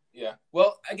 Yeah.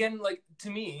 Well, again, like to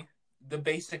me, the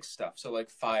basic stuff. So like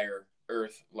fire,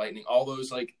 earth, lightning, all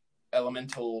those like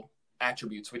elemental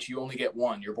attributes, which you only get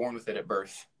one. You're born with it at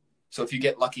birth. So if you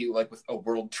get lucky, like with a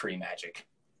world tree magic,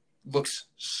 looks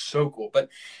so cool. But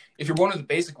if you're born with the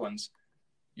basic ones,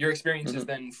 your experiences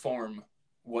then form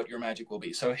what your magic will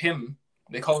be. So him,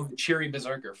 they call him the cheery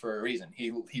berserker for a reason.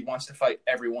 He wants to fight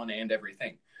everyone and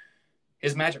everything.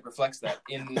 His magic reflects that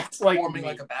in That's like forming me.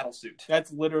 like a battle suit.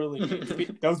 That's literally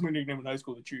that was my nickname in high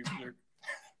school, the Cheery Berserker.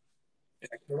 It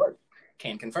actually worked.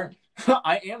 Can confirm.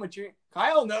 I am a Cheery.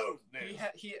 Kyle knows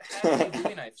He this. has a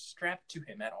Bowie knife strapped to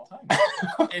him at all times,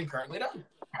 and currently done.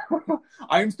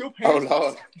 I am still Oh paying.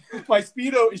 Lord! My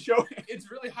Speedo is showing.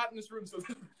 It's really hot in this room, so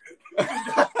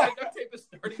my duct tape is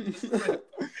starting to slip.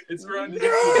 It's around his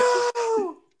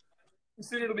ankle.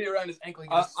 Soon it'll be around his ankle. He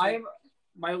can just I slip. am.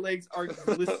 My legs are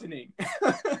glistening.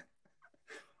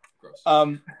 Gross.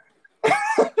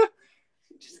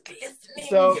 Just glistening.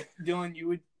 So Dylan, you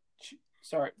would.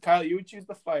 Sorry, Kyle, you would choose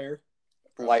the fire.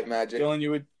 Light magic. Dylan,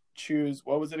 you would choose.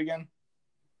 What was it again?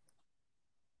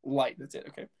 Light. That's it.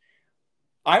 Okay.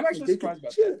 I'm actually surprised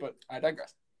about that, but I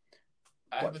digress.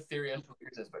 I have a theory as to what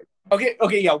yours is, but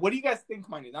Okay, yeah. What do you guys think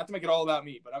mine is? Not to make it all about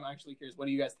me, but I'm actually curious. What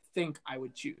do you guys think I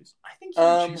would choose? I think you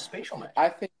would choose spatial magic. I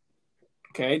think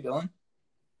Okay, Dylan.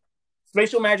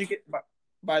 Spatial magic,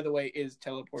 by the way, is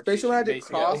teleportation. spatial magic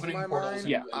basically. crossed opening my portals mind.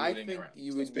 Yeah. I moving think around.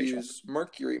 you would Spatial. use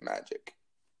mercury magic.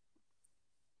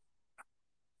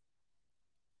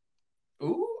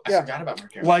 Yeah. forgot about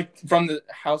Mercury. Like from the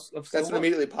House of That's Silva. what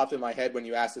immediately popped in my head when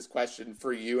you asked this question.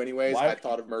 For you, anyways, Why? I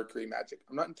thought of Mercury Magic.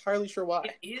 I'm not entirely sure why.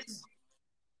 It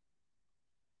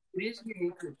is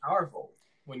uniquely powerful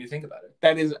when you think about it.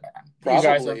 That is, Probably. you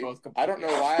guys are both. I don't know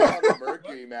why I thought of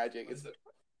Mercury Magic.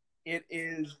 It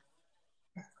is.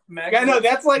 Magna, Yeah, no,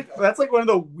 that's like one of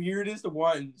the weirdest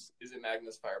ones. Is it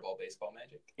Magna's Fireball Baseball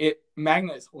Magic?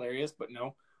 Magna is hilarious, but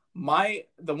no.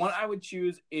 The one I would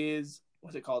choose is,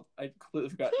 what's it called? I completely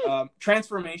forgot.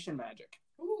 Transformation Magic.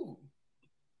 Ooh.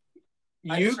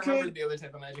 You I just remembered could the other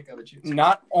type of magic I would choose.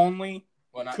 not only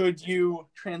Well, not could you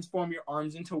transform your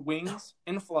arms into wings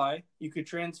and fly, you could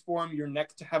transform your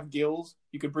neck to have gills,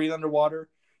 you could breathe underwater,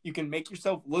 you can make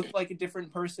yourself look like a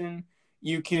different person,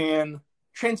 you can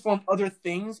transform other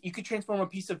things, you could transform a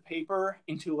piece of paper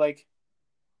into like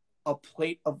a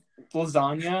plate of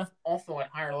lasagna. Also, at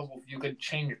higher levels, you could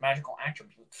change magical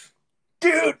attributes.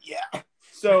 Dude, yeah.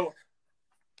 So,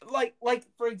 like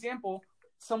for example,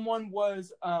 someone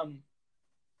was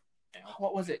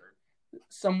what was it?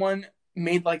 Someone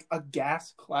made like a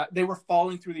gas cloud. They were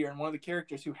falling through the air, and one of the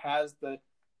characters who has the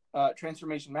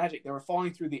transformation magic, they were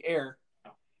falling through the air.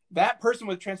 That person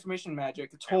with transformation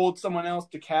magic told someone else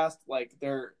to cast like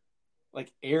their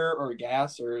like air or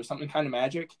gas or something kind of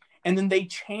magic, and then they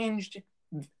changed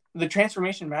the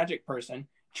transformation magic person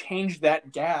changed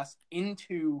that gas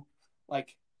into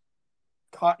like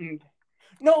cotton.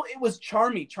 No, it was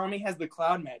Charmy. Charmy has the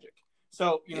cloud magic,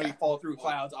 so you fall through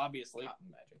clouds, obviously. Cotton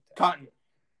magic. Cotton.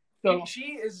 So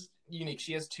she is unique.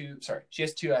 She has two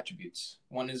attributes.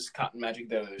 One is cotton magic.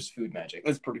 The other is food magic.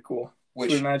 it's pretty cool.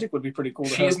 Which Food magic would be pretty cool.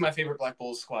 she is my favorite Black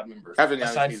Bulls squad member. Captain Yami,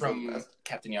 aside he's from the best.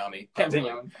 Captain Yami. Captain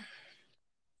Yami.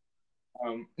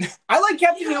 Um, I like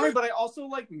Captain Yami, but I also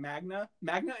like Magna.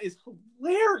 Magna is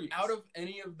hilarious. out of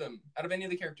any of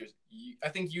the characters, I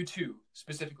think you two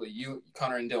specifically, you,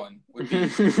 Connor, and Dylan would be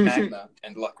Magna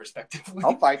and Luck, respectively.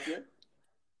 I'll fight you.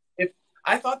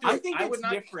 I thought I think I it's would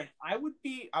not. different. I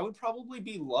would probably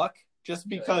be Luck just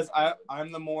Yeah, because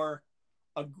I'm the more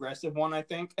aggressive one, I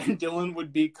think, and Dylan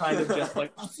would be kind of just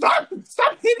like stop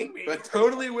hitting me. But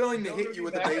totally willing to Dylan hit would you be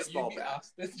with a back, baseball you'd be bat.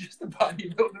 Austin, just a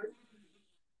bodybuilder.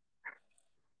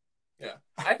 Yeah,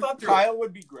 I thought through Kyle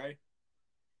would be Gray.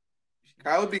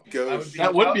 Kyle would be Ghost.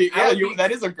 I would be- That would be I would you. be-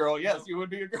 That is a girl. Yes, you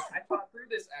would be a girl. I thought through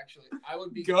this actually. I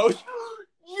would be Ghost.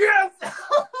 Yes.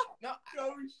 No,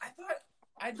 Ghost. I thought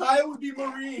I'd Kyle would be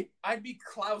Marie. I'd be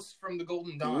Klaus from the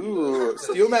Golden Dawn. Ooh, The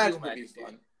Steel Magic would be dude.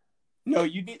 fun. No,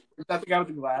 you'd be. Is that the guy with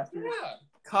the glasses? Yeah.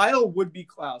 Kyle would be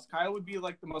Klaus. Kyle would be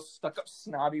like the most stuck-up,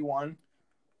 snobby one.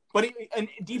 But and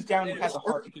deep down, he has a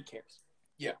heart and he cares.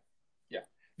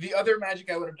 The other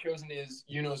magic I would have chosen is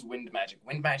Yuno's wind magic.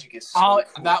 Wind magic is so Oh,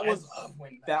 cool. that I was- love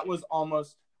wind magic. That was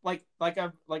almost like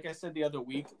I said the other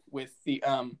week with the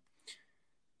Avatar: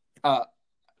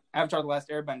 The Last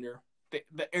Airbender.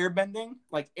 The airbending,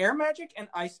 like air magic and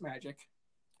ice magic,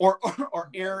 or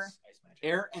air Ice magic.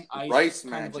 air and ice Rice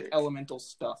kind of like magic. elemental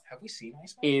stuff Have we seen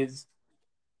ice magic? is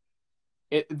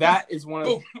it. That is one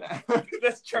of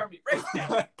That's charming. Right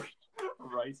now.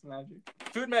 rice magic.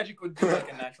 Food magic would be like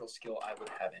a natural skill I would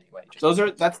have anyway.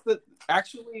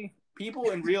 Actually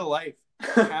people in real life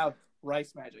have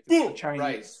rice magic. It's the Chinese.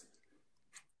 Rice.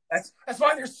 That's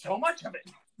why there's so much of it.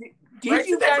 Did Rice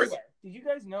you is guys everywhere. did you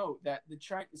guys know that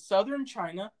southern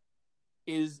China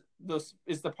is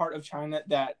the part of China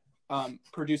that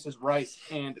produces rice,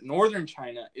 and northern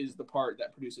China is the part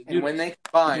that produces And noodles? when they Did you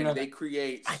combine, know they that?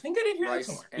 create I think I did hear that rice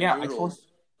somewhere. and Yeah, I noodles.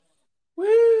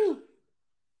 Woo!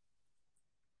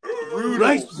 Noodles.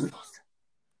 Rice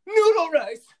noodle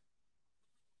rice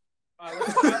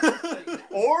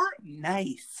or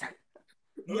nice.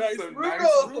 Nice Nice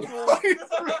Rudolph.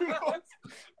 Rudolph.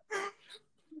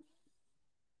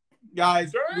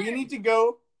 Guys, we need to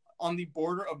go on the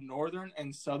border of northern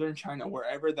and southern China,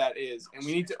 wherever that is, and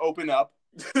we need to open up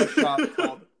a shop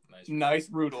called Nice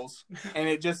Rudels, and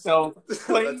it just sells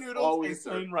plain That's noodles all we and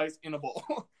serve. plain rice in a bowl.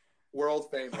 World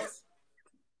famous.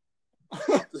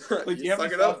 Like, you have suck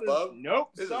any it up, sauces? bub.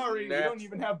 Nope, This is sorry, we nasty. don't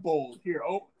even have bowls. Here,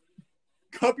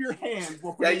 cup your hands.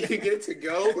 We'll put Yeah, it you can get it to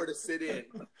go or to sit in.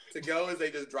 To go is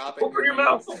they just drop it. Open in your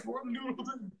hands. mouth. Pour the noodles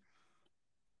in.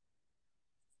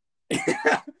 Do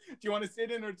you want to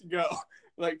sit in or to go?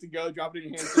 Like to go, drop it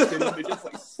in your hands, to sit in, they just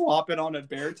like slop it on a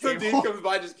bare Some dude table. comes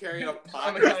by just carrying a On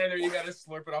pot. the counter, you gotta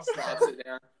slurp it off the top. Drops it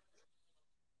down.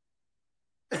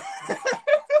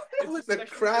 What the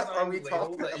crap are we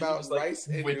talking about? Rice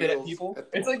and whip it at noodles? people.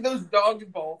 It's like those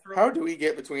dog ball throws. How do we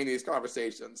get between these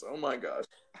conversations? Oh my gosh.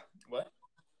 What?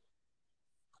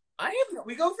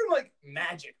 We go from like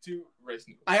magic to rice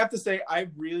noodles. I have to say, I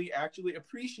really actually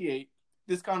appreciate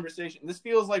this conversation. This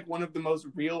feels like one of the most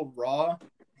real, raw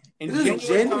and This is genuine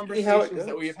genuinely how it conversations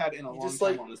that goes. we have had in a You long just,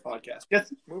 time like, on this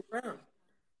podcast. Move around.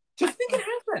 Just think it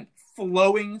happened.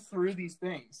 Flowing through these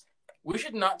things. We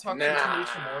should not talk for 2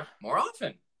 weeks or more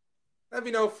often. That'd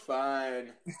be no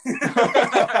fun. That's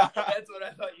what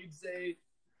I thought you'd say.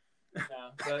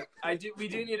 No, but we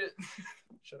do need to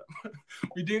shut up.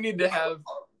 We do need to have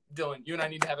Dylan. You and I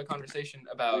need to have a conversation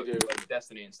about like,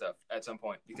 Destiny and stuff at some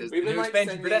point because We've the been new like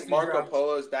expansion for sending Destiny Marco dropped.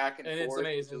 Polos back and And it's forth,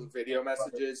 amazing. just video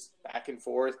messages back and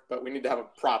forth, but we need to have a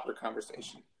proper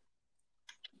conversation.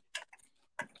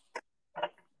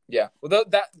 Yeah, well,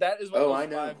 that is what Oh, those I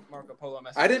know. 5 Marco Polo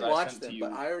messages I didn't watch sent them, to you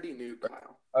but I already knew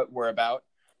Kyle. were about.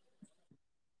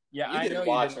 Yeah, You I didn't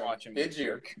know watch you didn't them, watch him. did you?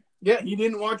 jerk. Yeah, he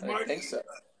didn't watch I Mark. think so.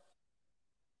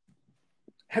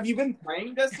 Have you been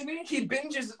playing Destiny? He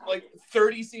binges like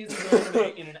 30 seasons of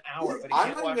anime in an hour, but he I'm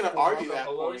can't not watch going to full argue Marco that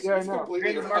Polos. point. Yeah, I He's know.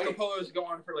 completely Granted, Marco right. Polos go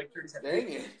on for like 30 seconds.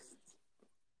 Dang it.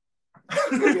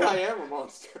 Maybe I am a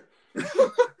monster.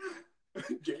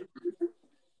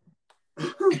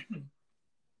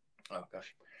 Oh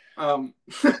gosh.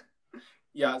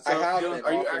 Yeah. So, I have Dylan, been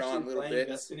are you off and actually on little playing bits.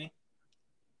 Destiny?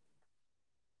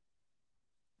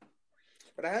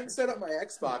 But I haven't set up my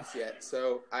Xbox yet,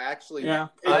 so I actually Yeah.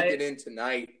 plugged it in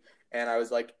tonight, and I was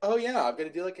like, oh yeah, I'm going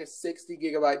to do like a 60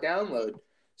 gigabyte download.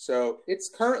 So it's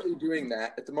currently doing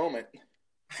that at the moment.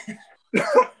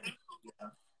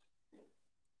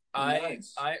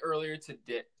 Nice. I earlier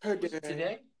today?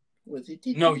 Was it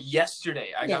No,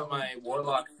 yesterday. I got my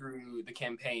Warlock through the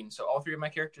campaign. So all 3 of my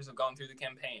characters have gone through the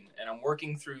campaign, and I'm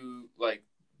working through like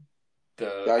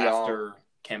the after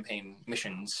campaign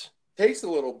missions. Takes a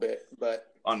little bit, but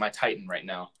on my Titan right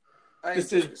now. I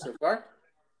enjoyed it so far.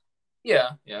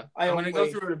 Yeah. I'm going to go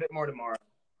only- through it a bit more tomorrow.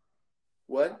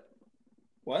 What?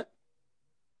 What?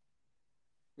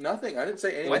 Nothing. I didn't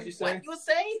say anything. What'd you say? What you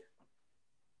say?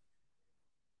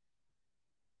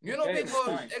 You know, Okay, big boy,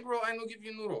 fine. egg roll, I will give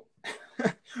you noodle.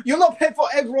 You not pay for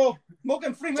egg roll.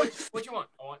 Morgan Freeman. What you want?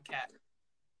 I want cat.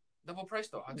 Double price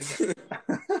though. How'd you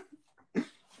get?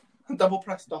 Double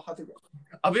press the hot.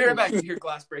 I'll be right back. You hear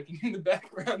glass breaking in the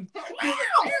background.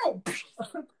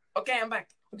 Okay, I'm back.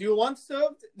 Do you want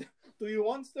served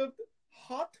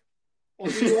hot? Or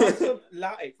do you want served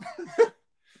live?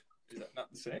 Is that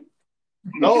not the same?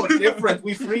 No, it's different.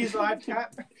 We freeze live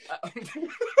cat.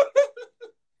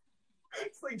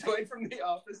 It's like Dwight from The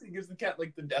Office. He gives the cat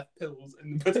like the death pills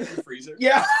and puts it in the freezer.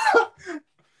 Yeah.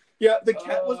 Yeah, the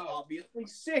cat was obviously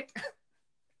sick.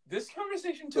 This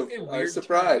conversation took a I was weird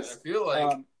surprised. turn. I feel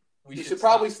like You should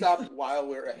probably stop while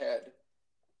we're ahead.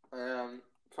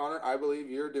 Connor, I believe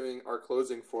you're doing our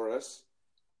closing for us.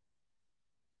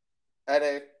 At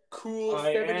a cool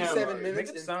I 77 am. minutes Make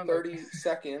it and sound 30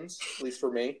 seconds, at least for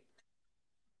me.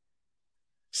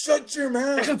 Shut your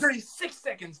mouth! Actually, 36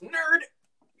 seconds, nerd.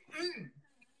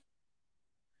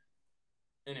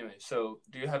 Anyway, so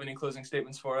do you have any closing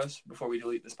statements for us before we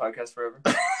delete this podcast forever?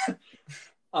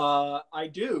 I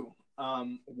do.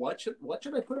 What should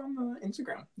I put on the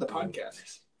Instagram? The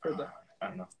podcast. For the... I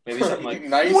don't know. Maybe something like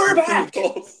nice. We're back!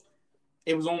 noodles.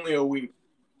 It was only a week.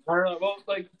 I don't know. Well,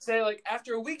 like say like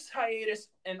after a week's hiatus,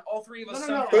 and all 3 of us No.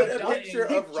 somehow Put a die picture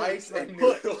in of rice and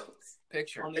Put- noodles.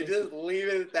 picture. on And just leave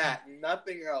it at that.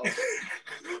 Nothing else.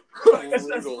 That's a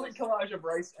collage of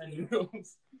rice and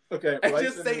noodles. Okay. And rice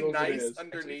just and say noodles it nice is.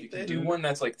 underneath You it. do one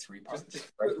that's like 3 parts.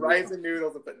 Just put rice and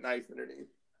noodles and put nice underneath.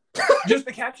 Just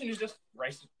the caption is just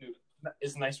rice and noodles.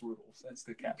 Is nice noodles. That's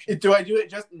the caption. Do I do it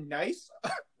just nice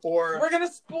or We're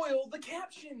gonna spoil the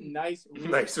caption. nice?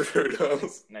 Nice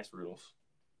noodles. Nice noodles.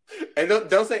 And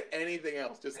don't say anything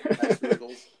else. Just nice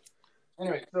noodles.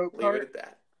 Anyway, so Leave it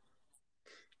at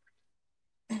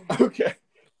that. Okay.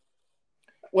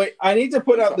 Wait, I need to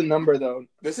put out the number though.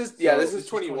 This is So this is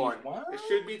 21. 21? It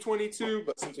should be 22,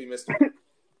 but since we missed it.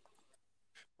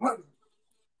 No.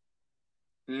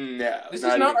 this is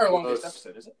not even our close. longest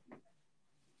episode, is it?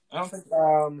 I don't think.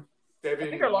 I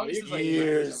think our longest is like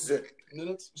years.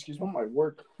 Minutes. Excuse Oh me. my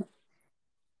work.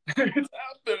 It's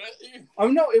happening. Oh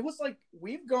no, it was like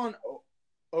we've gone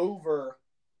over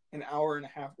an hour and a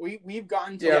half. We've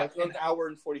gotten to like an hour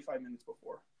and 45 minutes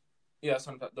before. Yeah,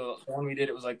 the one we did,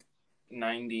 it was like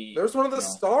 90. There's one of the No.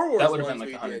 Star Wars That would have ones been like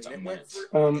we 100 did. something It went minutes.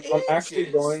 for I'm actually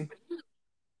ages. going.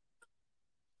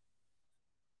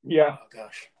 Yeah. Oh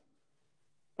gosh.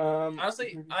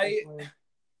 Honestly,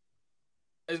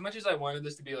 As much as I wanted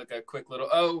this to be like a quick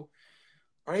little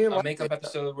makeup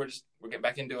episode, we're getting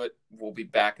back into it. We'll be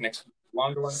back next week.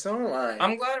 Longer one. So am I.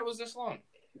 I'm glad it was this long.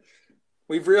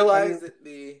 We've realized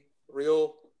that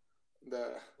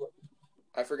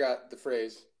I forgot the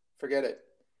phrase. Forget it.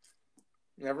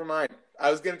 Never mind. I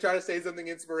was going to try to say something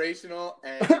inspirational,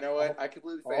 and you know what? I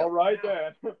completely failed. all right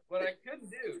then. What I could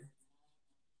do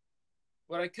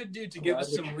What I could do to give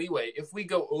us some leeway, if we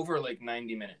go over like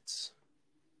 90 minutes,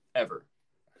 ever,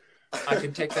 I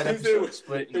could take that episode,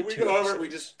 split it into If we two go over, episodes. we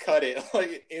just cut it. Like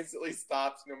it instantly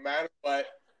stops, no matter what.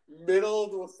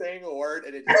 Middle of saying a word,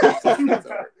 and it just it's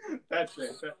over. That's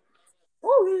it.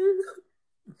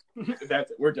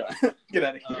 That's it. We're done. Get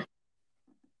out of here.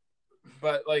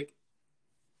 But like,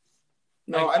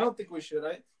 No, like, I don't think we should.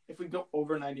 If we go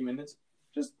over 90 minutes,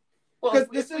 just well, because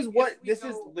if this we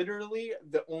is go- literally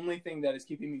the only thing that is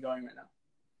keeping me going right now.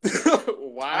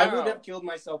 Wow. I would have killed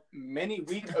myself many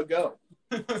weeks ago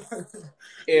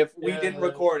if we didn't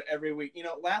record every week. You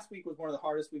know, last week was one of the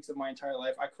hardest weeks of my entire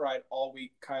life. I cried all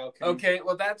week. Kyle can... Okay,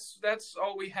 well that's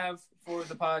all we have for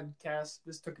the podcast.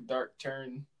 This took a dark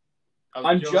turn.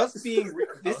 I'm just being.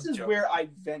 This was is joking. where I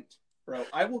vent, bro.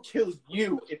 I will kill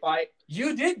you if I.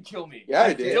 You did kill me. Yeah,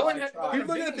 I did. Dylan had to go on a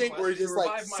People are gonna baking think quest we're to just like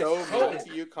revive my so soul. mean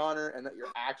to you, Connor, and that you're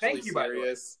actually Thank you, by the way.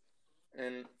 serious.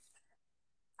 And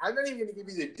I'm not even gonna give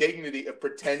you the dignity of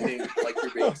pretending like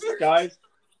you're being serious. Guys,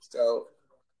 So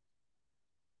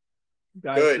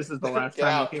guys, Good. this is the last Get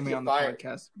time out. you hear me Get on the fired.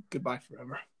 podcast. Goodbye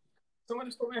forever. Someone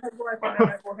just told me I had Wi-Fi on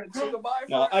my forehead. So goodbye.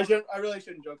 No, I really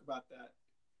shouldn't joke about that.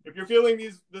 If you're feeling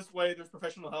this way, there's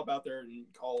professional help out there, and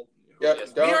call. Yep,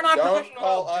 Yes, don't, we are not don't professional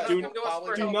call help. us. Do We'll not go probably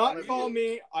for Do help. not call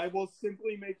me. I will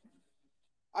simply make.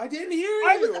 I didn't hear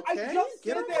I you. was. Okay, I just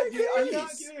get said on that, my dude. I'm not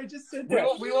case. kidding. I just said We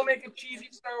that. will make a cheesy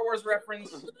Star Wars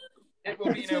reference. It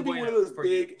will be It's no gonna be bueno one of those for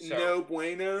big you. So, no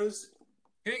buenos.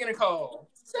 who are you gonna call?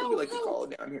 What do we like to call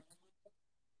it down here?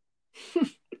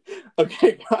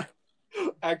 Okay, guys.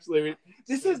 Actually,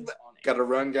 this is. Gotta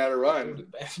run, gotta run.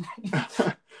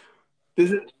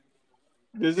 This is.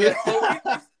 Yeah, so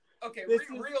okay, This is-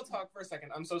 real talk for a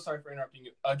second. I'm so sorry for interrupting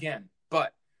you again,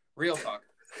 but real talk.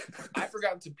 I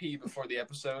forgot to pee before the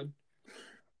episode,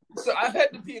 so I've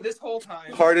had to pee this whole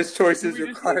time. Hardest choices We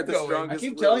just require keep the going. I strongest.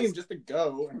 keep telling him wills. just to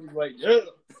go, and he's like, "Yeah."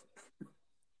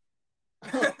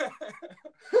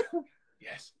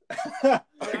 Yes, I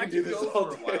I can could do this go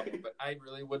all for a while, day. but I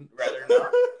really wouldn't rather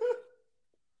not.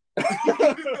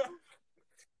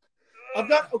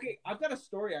 I've got a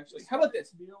story actually. How about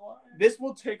this? This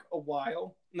will take a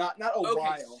while. Not a Okay,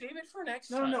 while. save it for next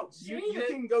No. time. You Save it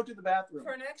can go to the bathroom.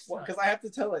 for next time. Because I have to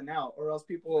tell it now, or else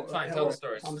people. Fine, tell the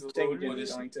story. I'm We'll just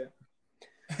just- going to.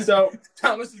 So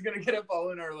Thomas is gonna get up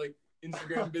all in our like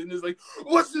Instagram business, like,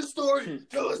 "What's the story?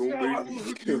 Tell us now. I will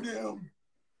look you down."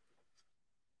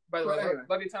 By the way, Anyway.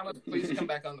 love you, Thomas. Please come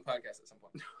back on the podcast at some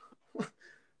point.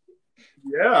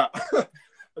 yeah.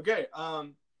 Okay.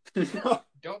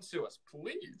 Don't sue us,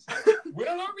 please. We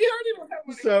don't know. We already don't have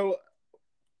money. So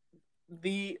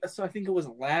I think it was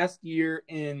last year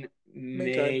in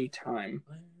May time.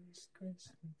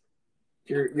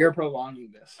 You're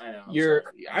prolonging this. I know.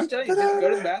 I'm telling you, just go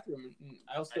to the bathroom and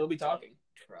I'll still be talking.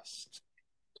 Trust.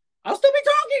 I'll still be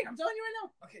talking. I'm telling you right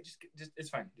now. Okay, just it's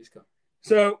fine. Just go.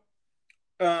 So,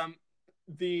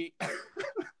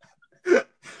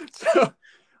 so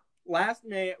last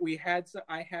May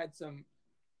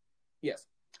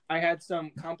I had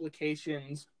some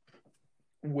complications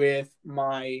with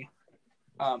my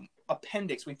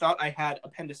appendix. We thought I had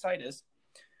appendicitis.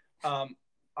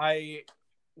 I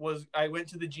went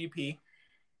to the GP.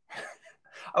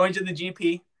 I went to the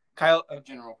GP. Kyle,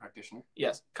 General practitioner.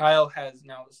 yes, Kyle has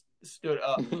now stood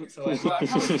up, so I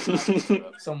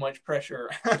thought so much pressure.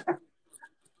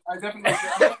 I definitely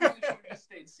should have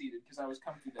stayed seated because I was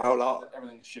comfy there. Oh, no.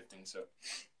 Everything's shifting, so.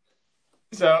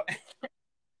 So,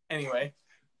 anyway,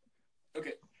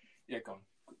 Okay. Yeah, go on.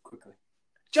 Quickly.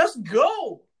 just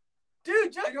go,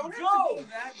 dude. Just I don't go. have to go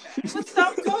that fast. Let's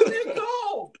stop going. Just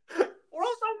go, or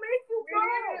else I'll make you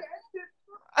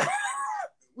go.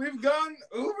 We've gone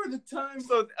over the time.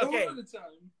 So okay, Over the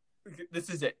time. this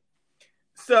is it.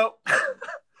 So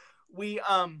we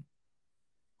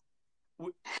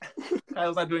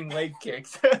Kyle's not doing leg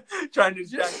kicks, trying to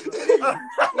distract you.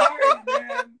 Sorry,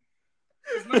 man.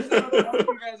 As much as I love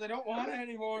you guys, I don't want it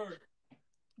anymore.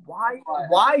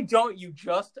 Why don't you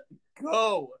just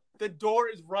go? The door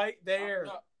is right there.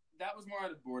 No, that was more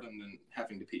out of boredom than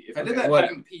having to pee. If I did that Whatever.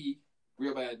 having to pee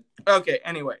real bad, Okay,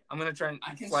 anyway, I'm gonna try and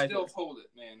I can slide still this. hold it,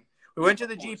 man. We went to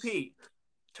the Of course. GP.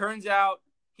 Turns out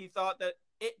he thought that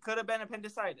it could have been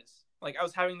appendicitis. Like I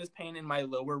was having this pain in my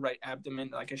lower right abdomen,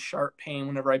 like a sharp pain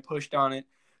whenever I pushed on it.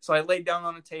 So I laid down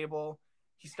on a table.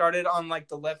 He started on like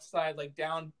the left side, like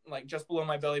down, like just below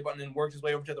my belly button, and worked his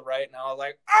way over to the right. And I was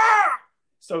like, ah!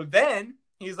 So then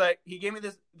he's like, he gave me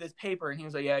this paper, and he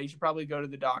was like, yeah, you should probably go to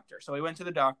the doctor. So we went to the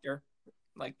doctor,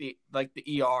 like the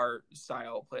ER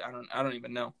style place. I don't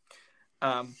even know.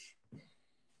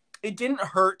 It didn't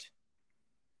hurt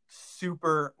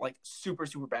super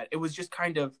bad. It was just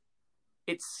kind of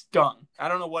it stung. I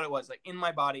don't know what it was. Like in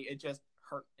my body, it just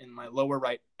hurt in my lower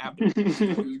right abdomen.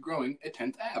 It was growing a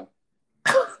 10th ab.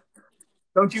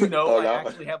 Don't you know Oh, I no.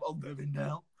 actually have 11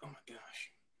 now? Oh my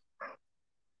gosh.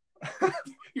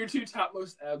 Your two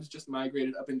topmost abs just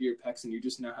migrated up into your pecs, and you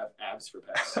just now have abs for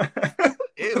pecs.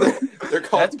 Ew. They're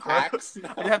called That's packs.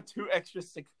 I have 2 extra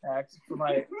 6-packs for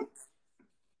my.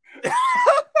 You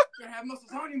have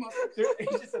muscles on your muscles. He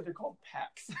just said they're called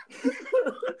packs.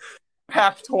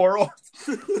 Pactorals.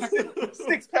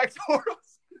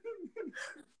 6-pactorals.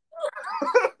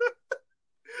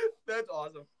 That's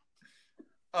awesome.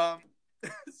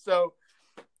 So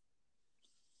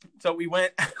we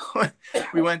went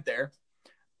there.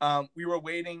 We were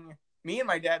waiting. Me and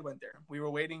my dad went there. We were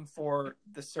waiting for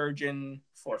the surgeon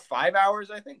for 5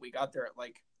 hours. I think we got there at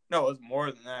it was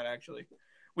more than that actually.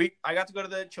 I got to go to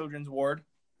the children's ward.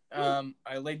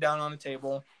 I laid down on a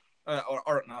table,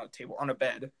 or not a table, on a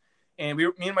bed, and me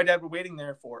and my dad were waiting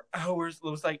there for hours. It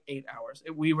was like 8 hours.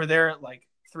 We were there at like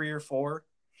 3 or 4,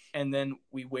 and then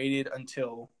we waited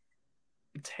until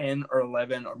 10 or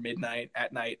 11 or midnight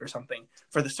at night or something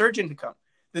for the surgeon to come.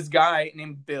 This guy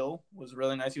named Bill was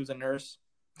really nice. He was a nurse,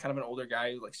 kind of an older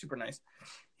guy, like super nice.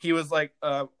 He was like,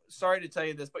 sorry to tell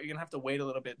you this, but you're going to have to wait a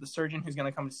little bit. The surgeon who's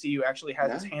going to come to see you actually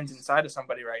has his hands inside of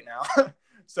somebody right now.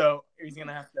 So he's going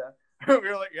to have to, we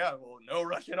were like, yeah, well, no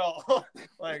rush at all.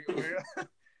 Like,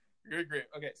 you're great.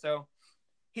 Okay. So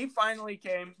he finally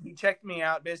came, he checked me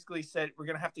out, basically said, we're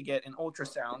going to have to get an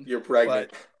ultrasound. You're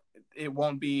pregnant. But it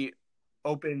won't be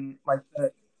open like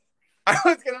that. I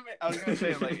was gonna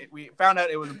say like we found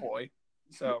out it was a boy.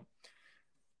 So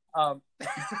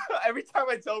every time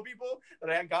I tell people that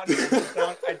I got an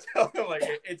ultrasound, I tell them like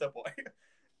it's a boy.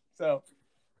 So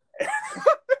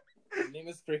His name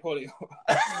is Frijolio.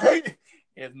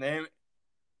 His name.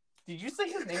 Did you say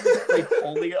his name is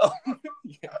Frijolio?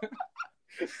 Yeah.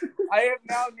 I have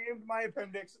now named my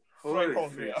appendix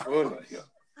Frijolio.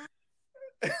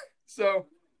 So,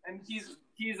 And he's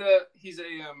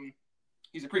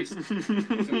a priest. So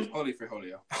it's Holy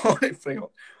Frijolio. holy Frijolio.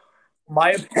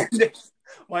 My appendix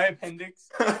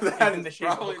That is in the is shape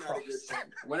of a probably not a cross. good thing.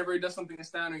 Whenever he does something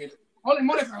astounding, it's Holy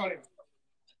Moly Frijolio.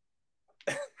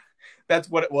 That's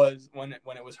what it was when it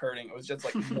was hurting. It was just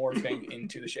like morphing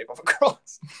into the shape of a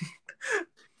cross.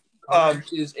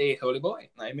 Is a holy boy.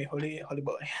 I'm a holy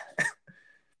boy.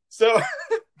 So,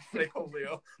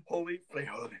 Frijolio. Holy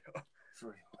Frijolio.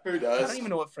 Who I does? don't even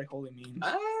know what Frijolio means.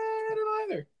 I don't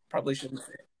know either. Probably shouldn't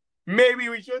say it. Maybe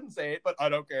we shouldn't say it, but I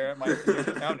don't care. My opinion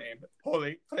is now named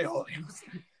Holy Frijolio.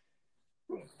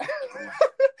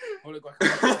 Holy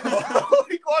guacamole.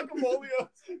 Holy guacamole.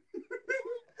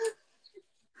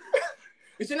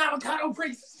 It's an avocado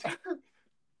priest.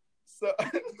 So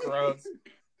gross.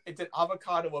 It's an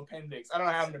avocado appendix. I don't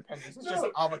have an appendix. It's just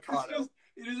an avocado.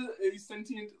 It is a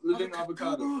sentient living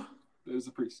avocado. There's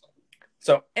a priest.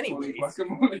 So, Holy anyways,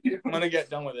 guacamole. I'm gonna get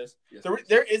done with this. Yes,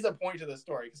 There is a point to the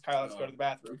story because Kyle has to go to the We're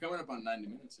bathroom. coming up on 90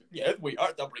 minutes here. Yeah, we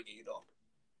are doubling it up.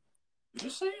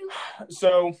 Just saying.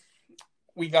 So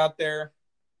we got there.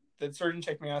 The surgeon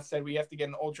checked me out, said we have to get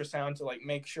an ultrasound to like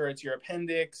make sure it's your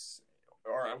appendix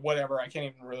or whatever. I can't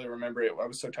even really remember it. I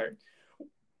was so tired.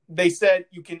 They said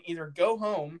you can either go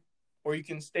home or you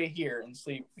can stay here and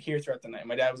sleep here throughout the night.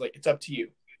 My dad was like, it's up to you.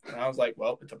 And I was like,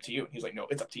 well, it's up to you. And he's like, no,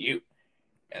 it's up to you.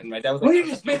 And my dad was like, Well, you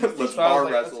just made Let's so I was bar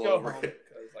like, let's wrestle go over home. it.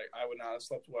 Because like I would not have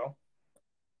slept well.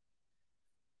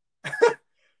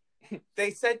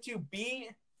 He said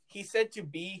to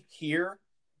be here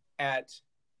at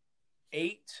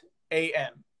 8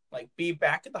 a.m. Like be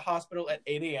back at the hospital at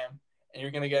 8 a.m. and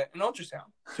you're gonna get an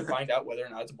ultrasound to find out whether or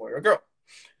not it's a boy or a girl.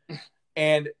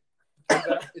 And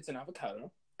It's an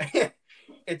avocado.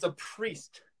 it's a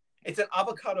priest. It's an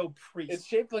avocado priest. It's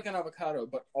shaped like an avocado,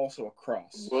 but also a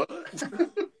cross. What?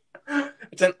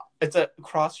 It's a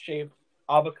cross-shaped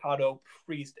avocado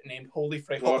priest named Holy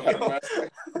Lord have Frijolio.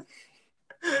 mercy.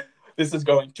 This is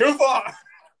going too far.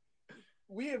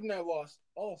 We have now lost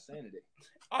all sanity.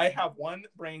 I have one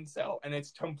brain cell, and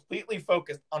it's completely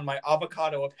focused on my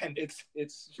avocado appendix.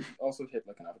 It's also shaped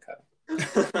like an avocado.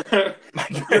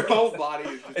 Your whole body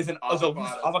is just Is an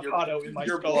avocado in my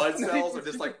your skull. blood cells are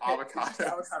just like avocados.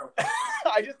 Avocado.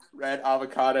 I just Red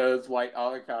avocados, white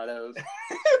avocados.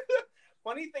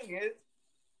 funny thing is,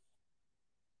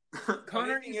 Connor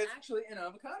Funny thing is is- actually an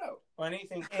avocado.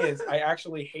 I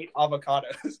actually hate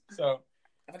avocados. So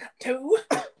Avocado.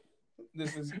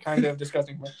 this is kind of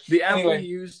disgusting. The app Anyway. we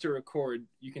use to record,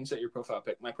 you can set your profile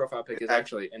pic. My profile pic is It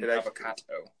actually an it actually-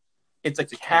 avocado. It's a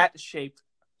cat-shaped.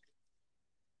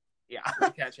 Yeah.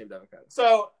 Cat-shaped avocado.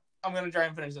 So I'm gonna try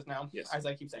and finish this now. Yes. As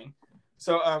I keep saying.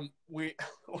 So we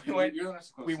went You're the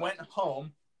next we went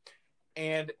home,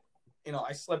 and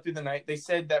I slept through the night. They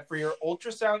said that for your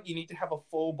ultrasound, you need to have a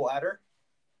full bladder,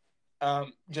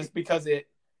 just because it.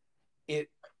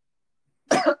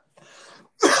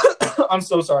 I'm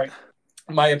so sorry.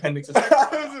 My appendix is. I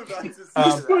was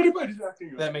about to say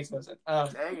That makes no sense.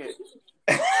 Dang it.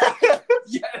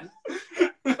 Yes.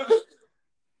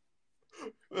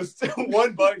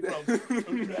 One bite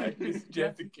from Magnus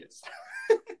Jeffingis.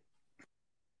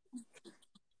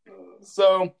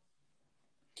 So,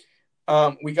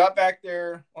 we got back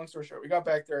there. Long story short, we got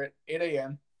back there at 8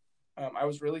 a.m. I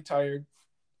was really tired,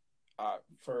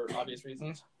 for obvious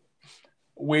reasons.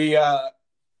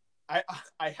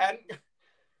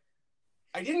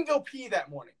 I didn't go pee that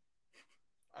morning.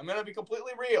 I'm gonna be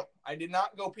completely real. I did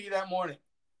not go pee that morning,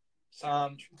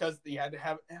 because you had to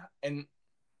have an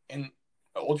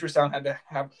ultrasound had to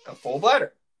have a full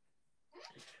bladder.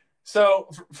 So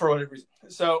for whatever reason,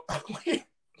 so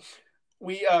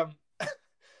we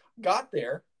got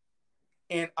there,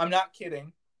 and I'm not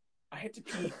kidding. I had to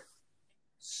pee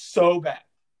so bad,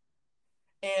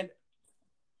 and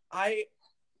I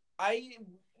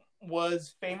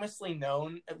was famously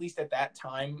known, at least at that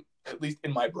time, at least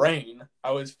in my brain,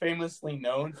 I was famously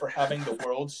known for having the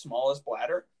world's smallest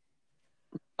bladder.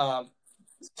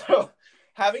 So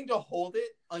having to hold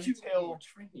it until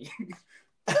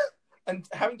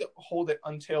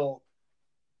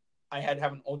I had to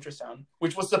have an ultrasound,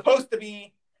 which was supposed to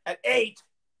be at 8,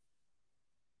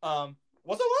 was a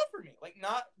lot for me. Like,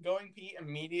 not going pee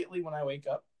immediately when I wake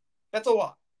up, that's a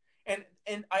lot. And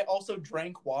I also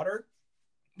drank water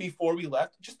before we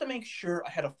left just to make sure I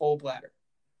had a full bladder.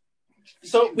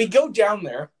 So we go down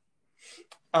there.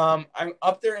 I'm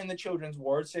up there in the children's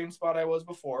ward, same spot I was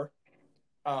before.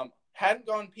 Hadn't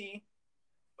gone pee.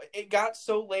 But it got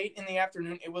so late in the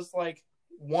afternoon. It was like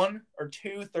 1 or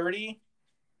 2:30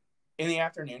 in the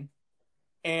afternoon,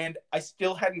 and I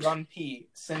still hadn't gone pee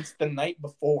since the night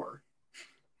before.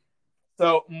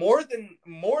 So more than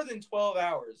 12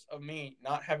 hours of me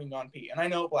not having gone pee. And I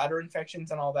know bladder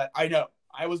infections and all that. I know.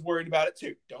 I was worried about it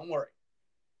too. Don't worry.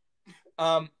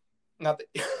 Not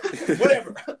that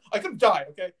whatever. I could have died,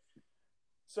 okay?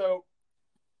 So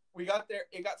we got there.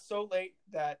 It got so late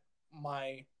that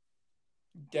my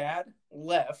dad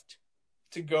left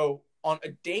to go on a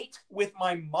date with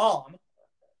my mom.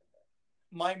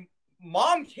 My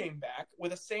mom came back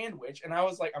with a sandwich, and I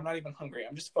was like, I'm not even hungry.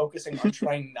 I'm just focusing on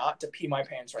trying not to pee my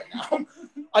pants right now.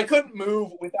 I couldn't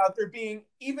move without there being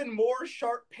even more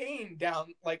sharp pain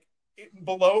down, like,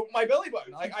 below my belly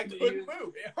button. Like, I couldn't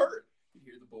move. It hurt. You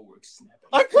hear the bulwark snapping.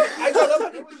 I got up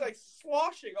and it was like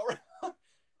sloshing around.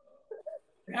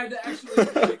 They had to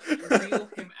actually reel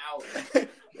him out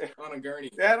on a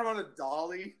gurney. They had him on a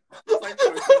dolly. It's like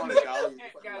pushing him on a dolly.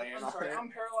 Guys, I'm sorry.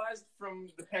 I'm paralyzed from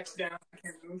the pecs down. I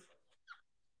can't move.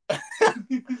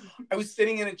 I was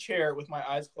sitting in a chair with my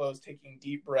eyes closed, taking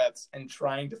deep breaths and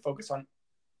trying to focus on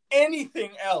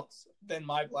anything else than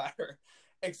my bladder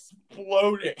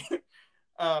exploding.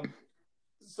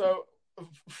 So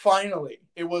finally,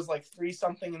 it was like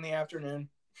 3-something in the afternoon.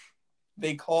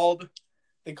 They called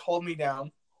me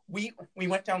down. We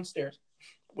went downstairs,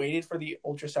 waited for the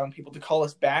ultrasound people to call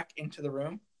us back into the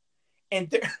room, and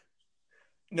there,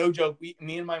 no joke,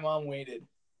 me and my mom waited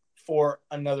for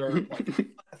another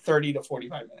 30 to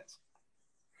 45 minutes.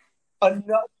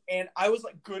 And I was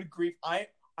like, good grief,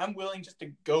 I'm willing just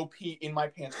to go pee in my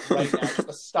pants right now just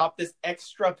to stop this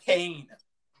extra pain.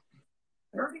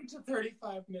 30 to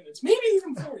 35 minutes, maybe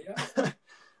even 40. Yeah.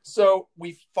 So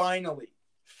we finally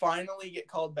get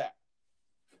called back.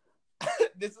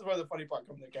 This is where the funny part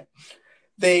comes in. Okay?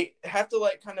 They have to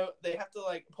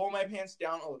pull my pants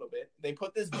down a little bit. They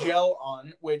put this gel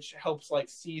on, which helps like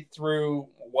see through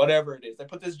whatever it is. They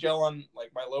put this gel on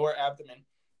like my lower abdomen.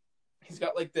 He's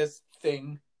got like this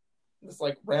thing, this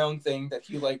like round thing that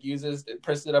he like uses to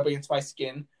press it up against my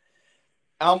skin.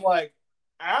 I'm like,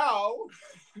 ow.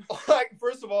 Like,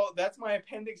 first of all, that's my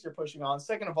appendix you're pushing on.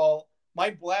 Second of all,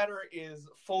 my bladder is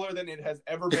fuller than it has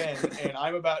ever been, and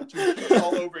I'm about to pee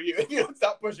all over you. And you don't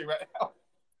stop pushing right now.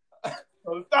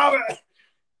 So stop it.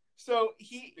 So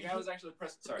the guy was actually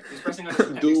he's pressing on his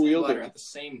appendix and bladder at the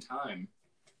same time.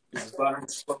 His bladder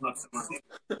was swollen up so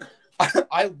much.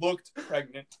 I looked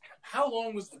pregnant. How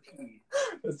long was the pee?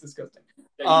 That's disgusting.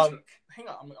 That Hang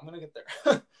on, I'm gonna get there.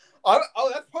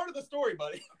 That's part of the story,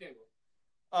 buddy. Okay.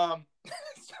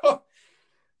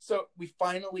 So we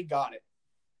finally got it.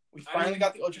 We finally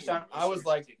got the ultrasound. I was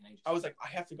like, I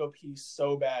have to go pee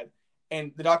so bad.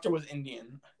 And the doctor was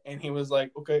Indian, and he was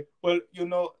like, okay, well,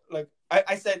 like,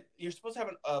 I said, you're supposed to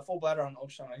have a full bladder on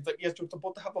ultrasound. He's like, yes, you're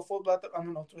supposed to have a full bladder on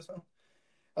an ultrasound.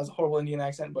 That was a horrible Indian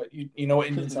accent, but you know what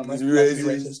Indians sound like. You're Not to be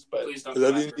racist. racist, but Please don't. I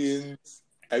love go after us. Indians.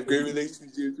 I have great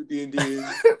relationships with the Indians.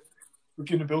 we're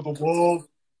gonna build a wall.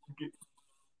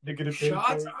 They're gonna pay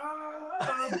Shots for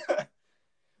up.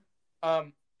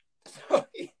 it. So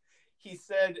he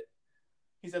said,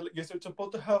 "Yes, you're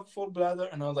supposed to have full bladder,"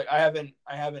 and I was like, "I haven't.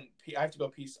 I have to go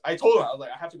pee." I told him I was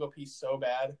like, "I have to go pee so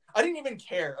bad." I didn't even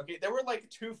care. Okay, there were like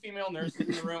 2 female nurses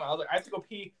in the room. I was like, "I have to go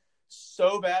pee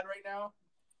so bad right now,"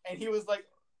 and he was like,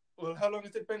 "Well, how long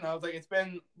has it been?" I was like, "It's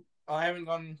been. I haven't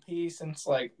gone pee since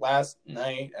like last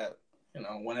night at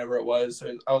whenever it was."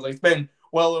 So I was like, "It's been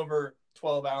well over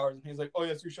 12 hours," and he's like, "Oh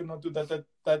yes, you should not do that.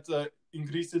 That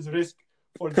increases risk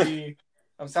for the."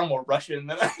 I sound more Russian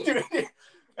than I do.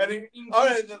 And he's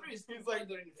like,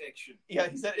 infection. yeah,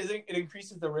 he said it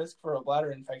increases the risk for a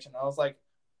bladder infection. I was like,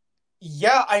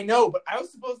 yeah, I know, but I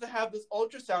was supposed to have this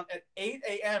ultrasound at 8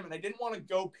 a.m. and I didn't want to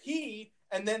go pee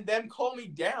and then them call me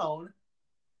down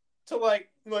to like,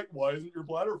 why isn't your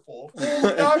bladder full?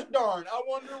 Oh, gosh darn, I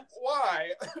wonder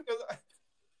why.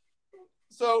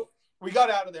 So we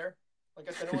got out of there. Like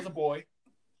I said, it was a boy.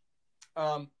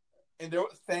 And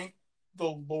thank the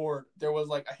Lord, there was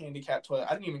like a handicapped toilet.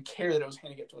 I didn't even care that it was a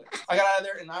handicapped toilet. I got out of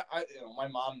there, and I my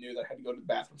mom knew that I had to go to the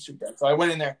bathroom super bad, so I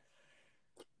went in there.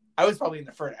 I was probably in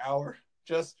there for an hour,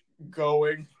 just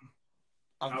going.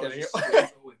 I'm kidding. It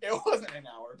wasn't an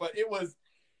hour, but it was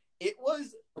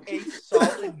a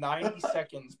solid 90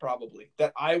 seconds probably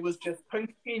that I was just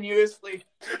continuously.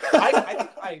 I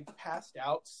think I passed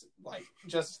out like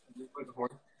just.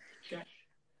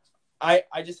 I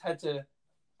just had to.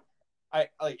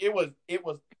 It was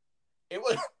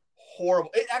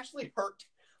horrible. It actually hurt.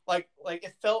 Like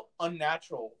it felt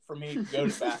unnatural for me to go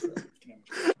to the bathroom.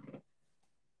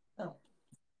 No.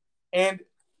 And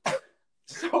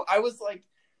so I was like,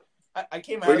 I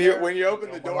came out when you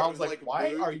opened the door, I was like,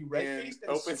 why are you red-faced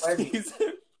and open sweaty?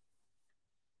 season?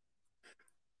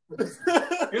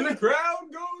 And the crowd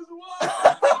goes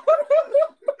wild.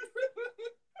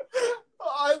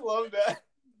 I love that.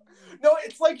 No,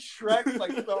 it's like Shrek,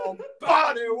 like the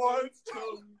body wants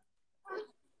to.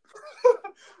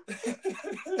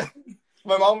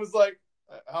 My mom was like,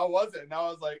 "How was it?" And I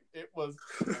was like, "It was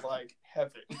like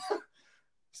heaven."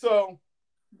 So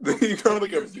you got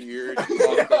like a beard,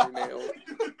 long nails.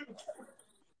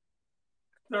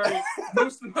 Sorry,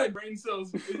 most of my brain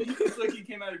cells. It's like he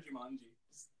came out of Jumanji.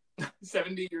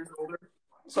 70 years older.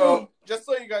 So just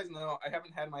so you guys know, I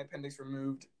haven't had my appendix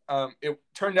removed. It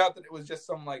turned out that it was just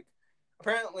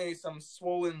apparently some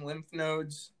swollen lymph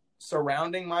nodes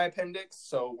surrounding my appendix.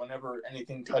 So whenever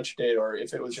anything touched it, or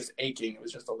if it was just aching, it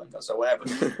was just a lymph node. So whatever.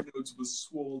 Nodes was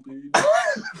swole, dude.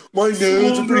 My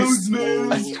nodes are pretty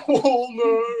small. Swole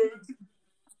nodes.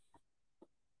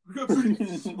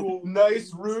 Swole.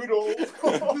 Nice roodles.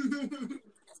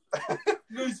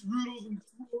 Nice roodles and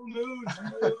swole nodes.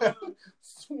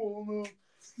 Swole nodes.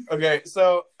 Okay,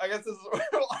 so I guess this is a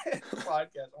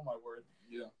podcast. Oh my word.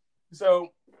 Yeah.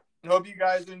 So I hope you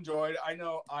guys enjoyed. I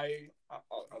know I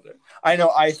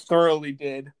thoroughly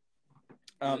did.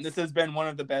 This has been one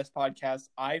of the best podcasts,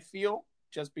 I feel,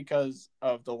 just because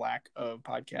of the lack of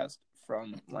podcast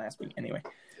from last week. Anyway,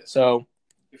 so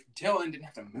If Dylan didn't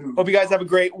have to move. hope you guys have a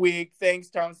great week. Thanks,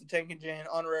 Thomas the Tank Engine,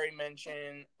 honorary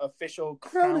mention, official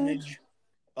crownage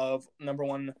of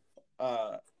 #1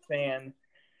 fan.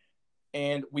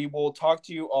 And we will talk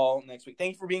to you all next week.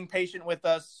 Thank you for being patient with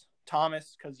us,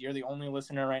 Thomas, because you're the only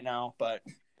listener right now. But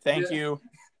thank you.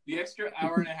 The extra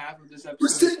hour and a half of this episode. We're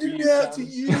sending it out to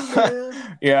you,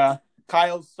 man. Yeah.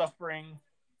 Kyle's suffering.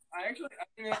 I don't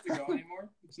even have to go anymore.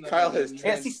 Kyle has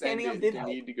Yeah, see, standing up transcended did the help.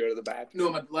 need to go to the bathroom. No,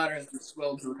 my bladder has been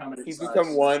swelled to accommodate. He's size.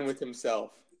 become one with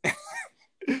himself. Like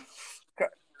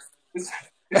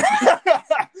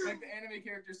the anime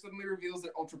character suddenly reveals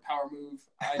their ultra power move.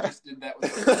 I just did that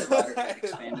with my bladder that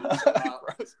expanded somehow.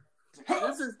 This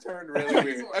has turned really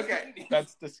weird. Okay,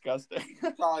 That's disgusting.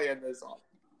 probably end this off.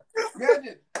 Yeah, I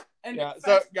did. And Yeah, so,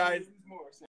 fast guys, more, so.